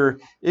if you're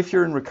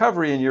in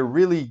recovery and you're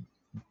really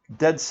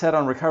dead set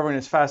on recovering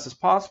as fast as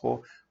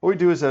possible. What we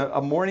do is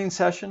a morning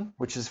session,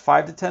 which is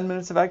 5 to 10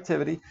 minutes of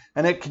activity,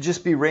 and it could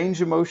just be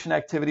range of motion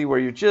activity where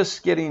you're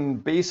just getting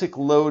basic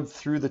load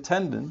through the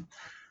tendon.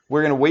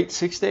 We're going to wait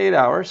 6 to 8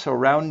 hours, so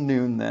around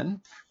noon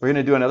then. We're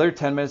going to do another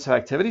 10 minutes of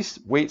activity,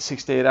 wait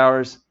 6 to 8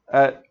 hours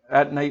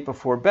at night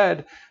before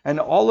bed, and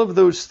all of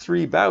those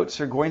 3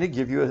 bouts are going to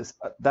give you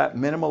that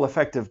minimal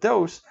effective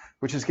dose,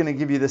 which is going to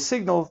give you the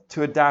signal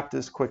to adapt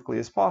as quickly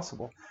as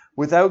possible,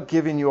 without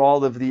giving you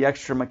all of the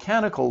extra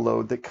mechanical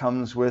load that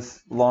comes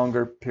with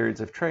longer periods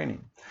of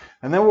training.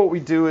 And then what we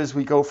do is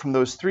we go from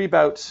those 3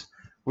 bouts,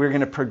 we're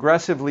going to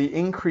progressively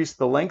increase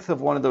the length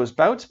of one of those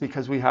bouts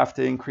because we have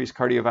to increase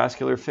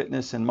cardiovascular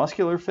fitness and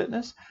muscular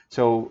fitness,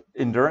 so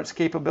endurance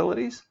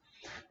capabilities.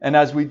 And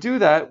as we do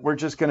that, we're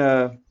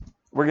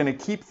going to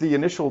keep the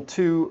initial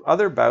 2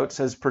 other bouts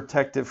as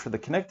protective for the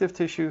connective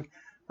tissue.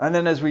 And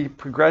then as we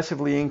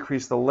progressively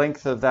increase the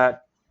length of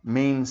that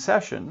main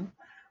session,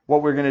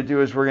 what we're going to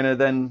do is we're going to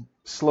then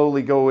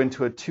slowly go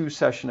into a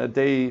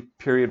 2-session-a-day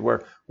period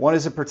where one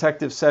is a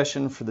protective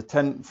session for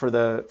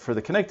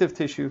the connective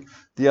tissue,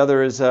 the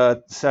other is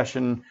a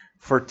session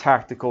for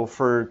tactical,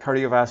 for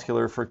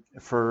cardiovascular,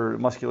 for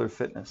muscular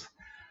fitness.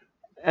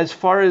 As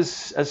far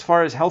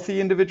as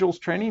healthy individuals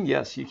training,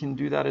 yes, you can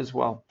do that as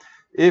well.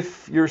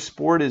 If your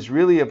sport is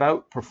really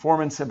about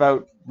performance,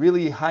 about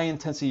really high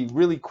intensity,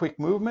 really quick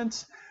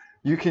movements,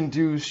 you can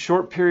do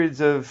short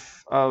periods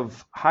of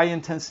high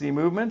intensity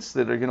movements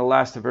that are going to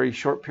last a very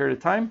short period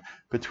of time.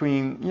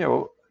 Between,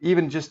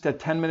 even just a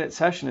 10-minute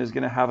session is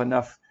going to have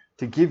enough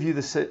to give you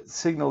the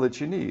signal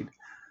that you need.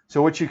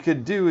 So what you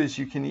could do is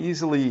you can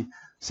easily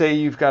say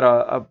you've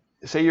got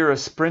say you're a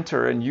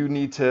sprinter and you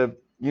need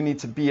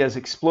to be as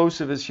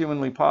explosive as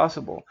humanly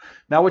possible.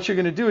 Now what you're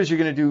going to do is you're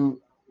going to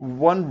do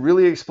one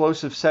really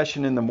explosive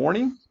session in the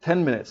morning,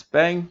 10 minutes,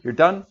 bang, you're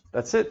done.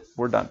 That's it,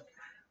 we're done.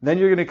 Then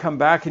you're going to come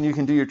back and you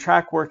can do your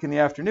track work in the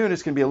afternoon.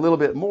 It's going to be a little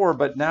bit more,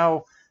 but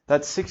now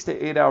that's 6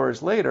 to 8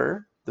 hours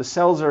later, the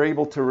cells are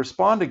able to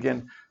respond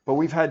again, but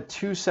we've had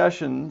 2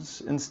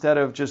 sessions instead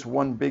of just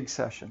one big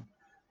session.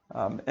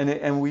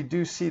 And we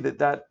do see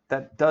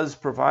that does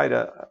provide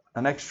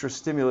an extra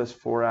stimulus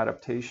for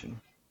adaptation.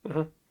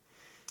 Mm-hmm.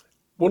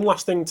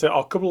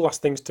 A couple of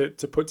last things to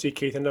put to you,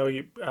 Keith. I know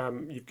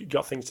you've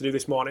got things to do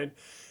this morning,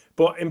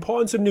 but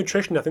importance of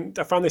nutrition. I think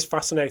I found this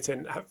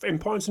fascinating.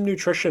 Importance of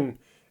nutrition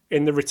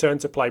in the return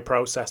to play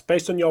process,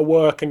 based on your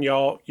work and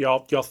your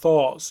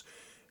thoughts.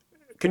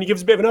 Can you give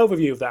us a bit of an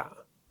overview of that?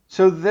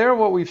 So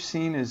what we've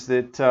seen is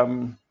that,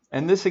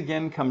 and this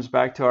again comes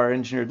back to our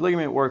engineered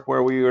ligament work,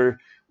 where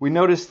we we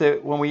noticed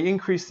that when we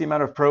increased the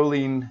amount of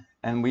proline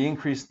and we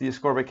increased the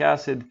ascorbic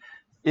acid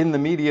in the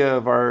media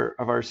of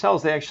our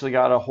cells, they actually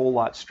got a whole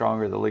lot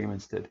stronger, the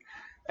ligaments did.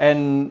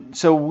 And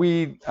so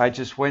I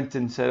just went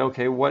and said,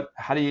 okay,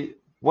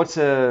 what's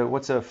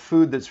a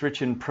food that's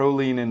rich in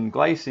proline and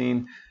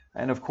glycine?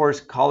 And of course,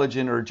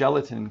 collagen or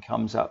gelatin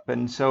comes up.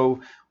 And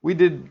so we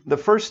did the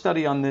first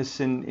study on this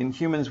in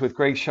humans with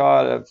Greg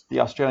Shaw of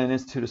the Australian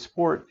Institute of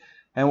Sport.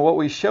 And what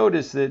we showed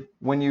is that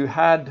when you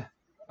had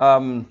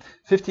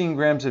 15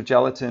 grams of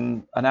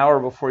gelatin an hour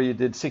before you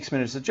did 6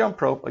 minutes of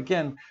jump rope,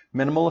 again,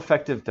 minimal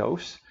effective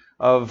dose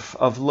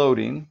of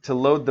loading to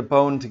load the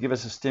bone to give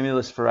us a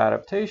stimulus for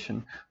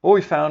adaptation. What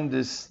we found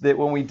is that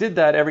when we did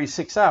that every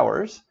 6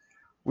 hours,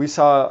 we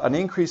saw an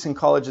increase in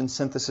collagen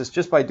synthesis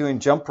just by doing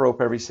jump rope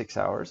every 6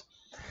 hours.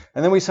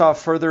 And then we saw a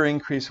further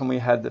increase when we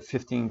had the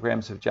 15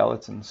 grams of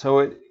gelatin.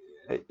 So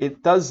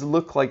it does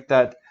look like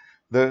that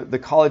the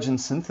collagen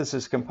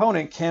synthesis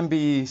component can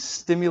be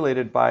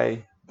stimulated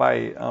by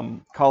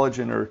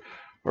collagen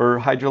or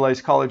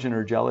hydrolyzed collagen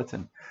or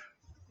gelatin.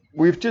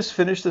 We've just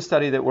finished a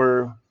study that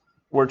we're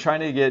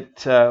trying to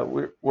get,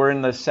 we're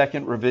in the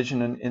second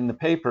revision in the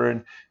paper.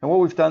 And what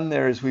we've done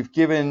there is we've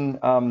given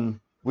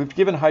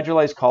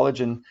hydrolyzed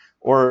collagen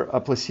or a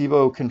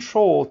placebo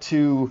control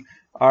to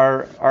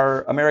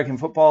our American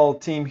football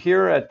team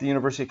here at the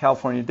University of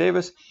California,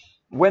 Davis,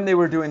 when they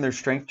were doing their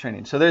strength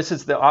training. So this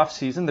is the off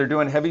season, they're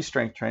doing heavy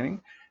strength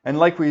training. And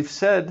like we've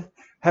said,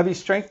 heavy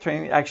strength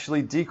training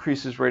actually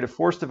decreases rate of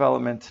force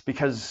development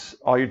because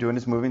all you're doing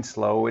is moving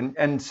slow.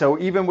 And so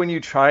even when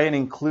you try and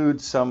include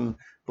some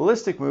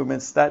ballistic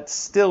movements, that's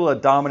still a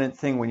dominant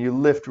thing when you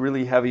lift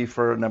really heavy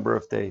for a number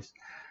of days.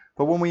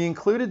 But when we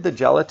included the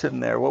gelatin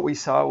there, what we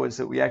saw was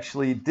that we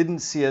actually didn't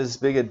see as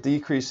big a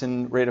decrease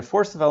in rate of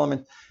force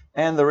development,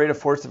 and the rate of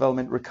force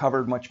development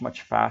recovered much,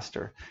 much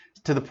faster,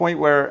 to the point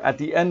where at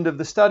the end of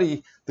the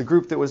study, the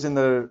group that was in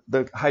the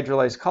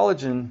hydrolyzed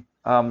collagen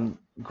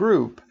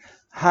group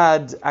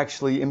had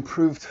actually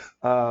improved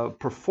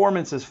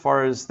performance as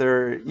far as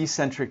their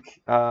eccentric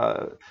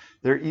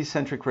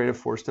rate of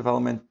force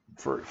development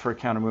for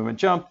counter movement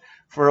jump.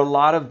 For a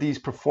lot of these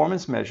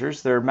performance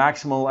measures, their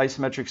maximal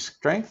isometric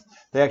strength,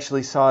 they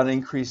actually saw an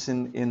increase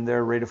in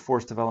their rate of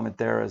force development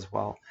there as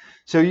well.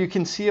 So you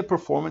can see a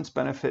performance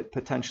benefit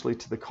potentially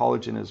to the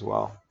collagen as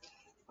well.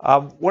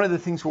 One of the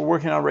things we're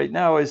working on right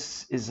now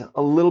is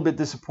a little bit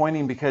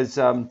disappointing because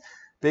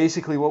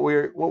basically what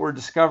we're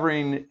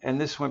discovering, and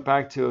this went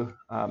back to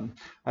I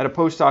had a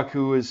postdoc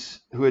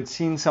who had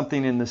seen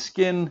something in the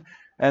skin,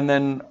 and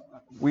then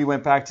we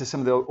went back to some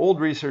of the old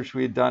research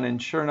we had done,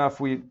 and sure enough,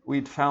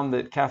 we'd found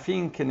that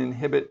caffeine can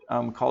inhibit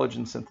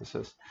collagen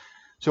synthesis.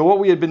 So what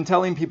we had been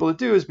telling people to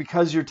do is,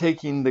 because you're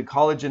taking the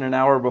collagen an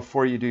hour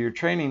before you do your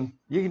training,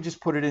 you can just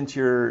put it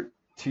into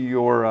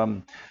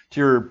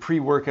your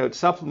pre-workout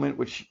supplement,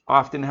 which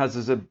often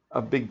has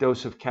a big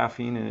dose of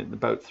caffeine in it,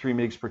 about 3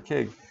 mg per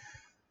kg.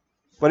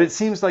 But it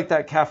seems like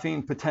that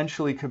caffeine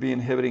potentially could be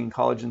inhibiting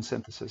collagen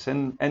synthesis.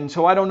 And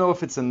so I don't know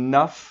if it's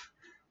enough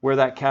where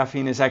that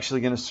caffeine is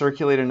actually going to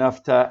circulate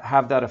enough to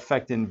have that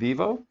effect in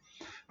vivo.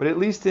 But at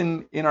least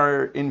in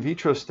our in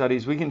vitro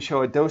studies, we can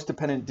show a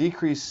dose-dependent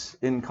decrease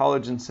in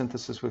collagen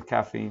synthesis with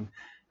caffeine.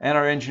 And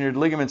our engineered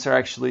ligaments are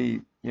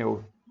actually,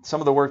 some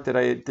of the work that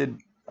I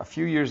did a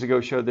few years ago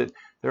showed that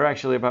they're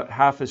actually about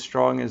half as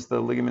strong as the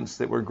ligaments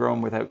that were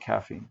grown without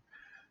caffeine.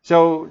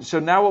 So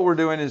now what we're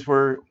doing is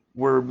we're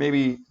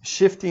maybe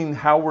shifting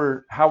how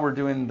we're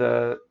doing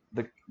the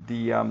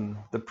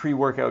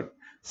pre-workout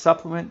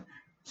supplement.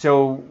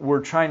 So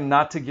we're trying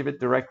not to give it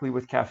directly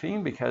with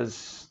caffeine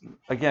because,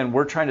 again,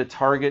 we're trying to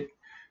target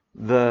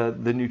the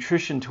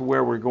nutrition to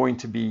where we're going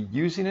to be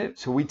using it.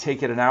 So we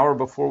take it an hour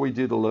before we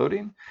do the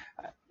loading.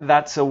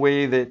 That's a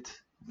way that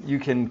you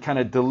can kind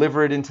of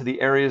deliver it into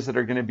the areas that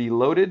are going to be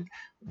loaded,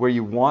 where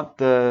you want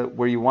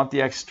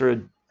the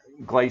extra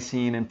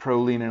glycine and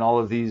proline and all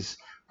of these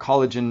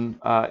collagen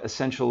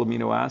essential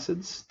amino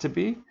acids to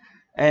be.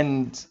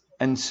 And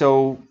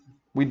so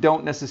we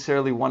don't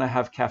necessarily want to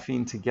have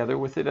caffeine together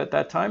with it at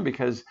that time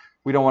because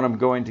we don't want them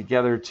going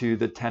together to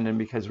the tendon,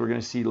 because we're going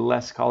to see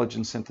less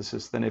collagen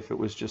synthesis than if it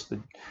was just the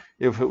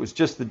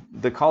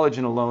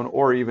collagen alone,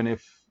 or even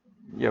if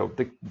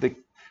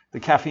the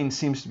caffeine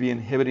seems to be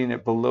inhibiting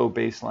it below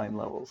baseline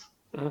levels.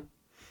 Mm-hmm.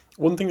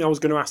 One thing I was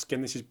going to ask,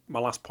 and this is my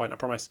last point, I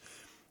promise.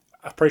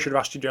 I probably should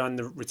have asked you during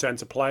the return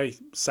to play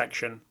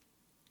section.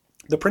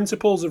 The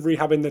principles of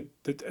rehabbing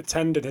the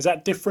tendon, is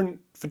that different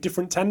for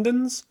different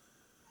tendons?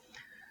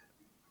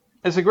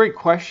 It's a great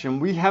question.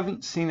 We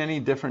haven't seen any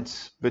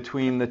difference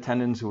between the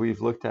tendons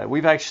we've looked at.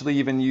 We've actually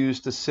even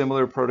used a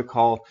similar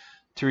protocol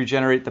to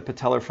regenerate the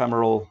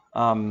patellofemoral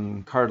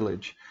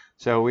cartilage.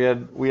 So we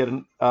had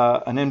an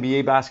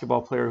NBA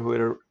basketball player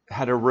who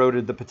had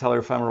eroded the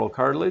patellofemoral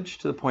cartilage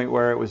to the point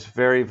where it was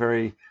very,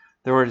 very,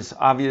 there was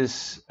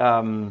obvious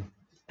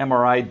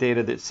MRI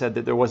data that said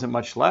that there wasn't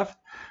much left,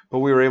 but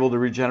we were able to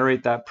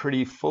regenerate that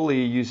pretty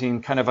fully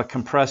using kind of a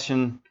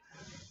compression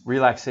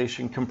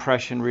relaxation,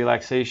 compression,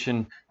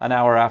 relaxation an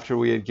hour after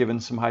we had given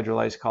some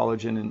hydrolyzed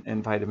collagen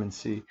and vitamin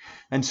C.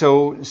 And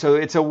so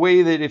it's a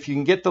way that if you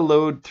can get the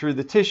load through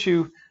the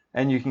tissue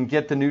and you can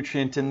get the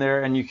nutrient in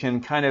there and you can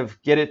kind of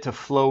get it to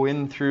flow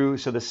in through,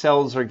 so the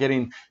cells are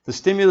getting the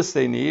stimulus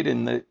they need.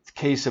 In the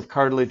case of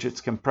cartilage, it's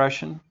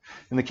compression.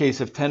 In the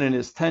case of tendon,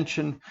 it's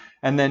tension.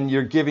 And then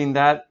you're giving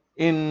that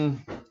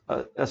in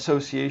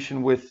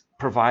association with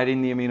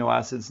providing the amino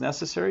acids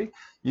necessary.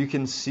 You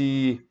can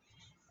see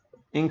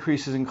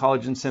increases in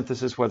collagen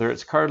synthesis, whether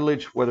it's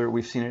cartilage, whether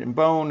we've seen it in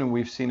bone, and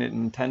we've seen it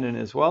in tendon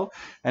as well.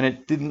 And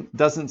it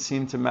doesn't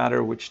seem to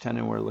matter which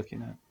tendon we're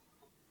looking at.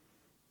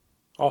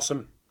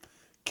 Awesome.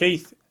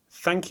 Keith,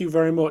 thank you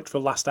very much for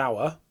the last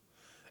hour.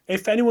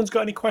 If anyone's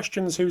got any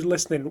questions who's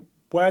listening,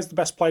 where's the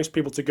best place for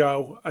people to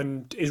go?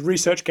 And is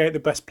ResearchGate the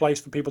best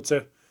place for people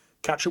to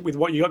catch up with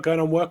what you got going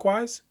on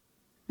work-wise?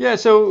 Yeah,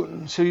 so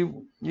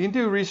you can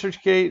do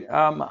ResearchGate.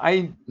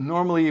 I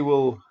normally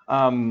will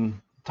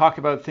talk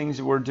about things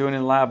that we're doing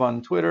in lab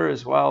on Twitter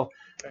as well.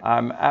 Okay.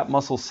 I'm at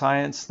Muscle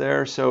Science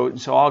there, so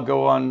I'll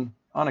go on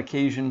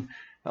occasion,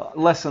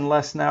 less and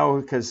less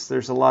now because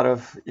there's a lot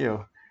of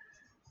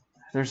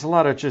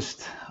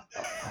just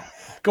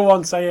go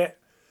on, say it.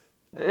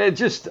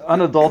 Just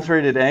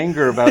unadulterated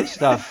anger about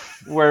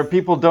stuff where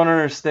people don't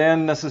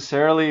understand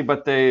necessarily,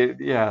 but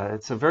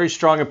it's a very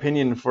strong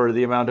opinion for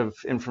the amount of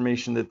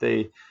information that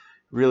they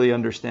really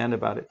understand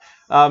about it.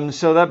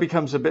 So that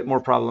becomes a bit more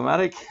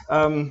problematic.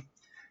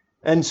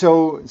 And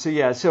so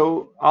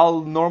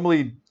I'll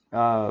normally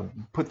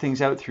put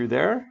things out through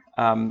there.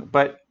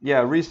 But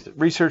yeah,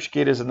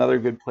 ResearchGate is another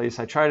good place.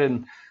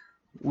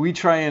 We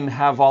try and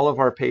have all of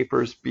our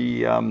papers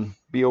be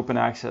open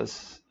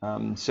access,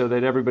 so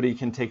that everybody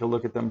can take a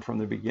look at them from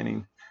the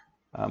beginning.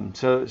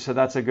 So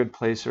that's a good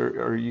place,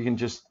 or you can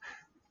just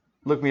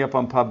look me up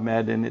on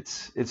PubMed, and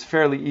it's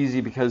fairly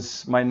easy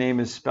because my name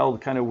is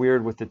spelled kind of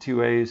weird with the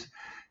two A's,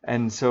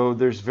 and so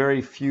there's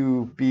very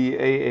few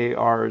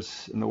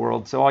BAARs in the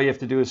world. So all you have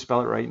to do is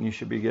spell it right, and you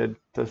should be good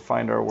to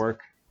find our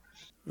work.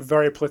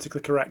 Very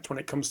politically correct when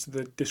it comes to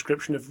the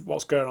description of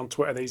what's going on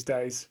Twitter these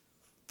days.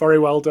 Very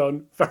well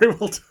done. Very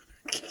well done.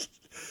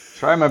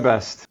 Try my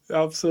best.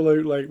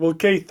 Absolutely. Well,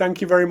 Keith,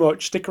 thank you very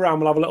much. Stick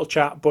around. We'll have a little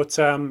chat. But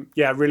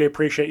really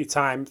appreciate your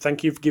time.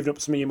 Thank you for giving up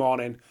some of your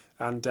morning.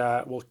 And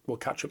we'll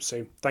catch up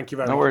soon. Thank you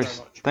very much. No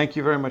worries. Thank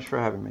you very much for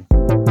having me.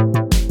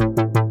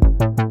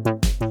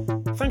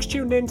 Thanks for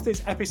tuning in to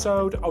this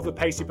episode of the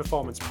Pacey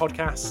Performance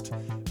Podcast.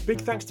 Big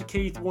thanks to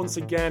Keith once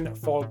again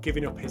for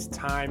giving up his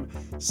time.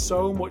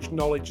 So much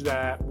knowledge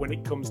there when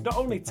it comes not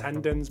only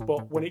tendons,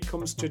 but when it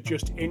comes to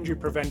just injury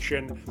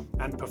prevention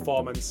and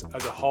performance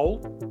as a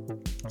whole.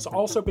 So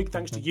also big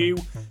thanks to you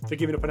for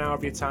giving up an hour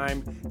of your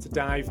time to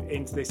dive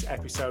into this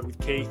episode with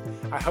Keith.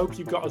 I hope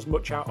you got as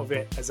much out of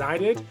it as I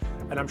did,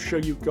 and I'm sure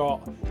you've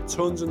got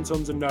tons and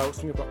tons of notes.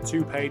 I think I've got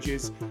 2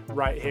 pages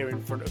right here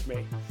in front of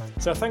me.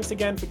 So thanks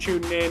again for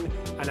tuning in,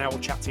 and I will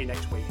chat to you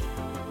next week.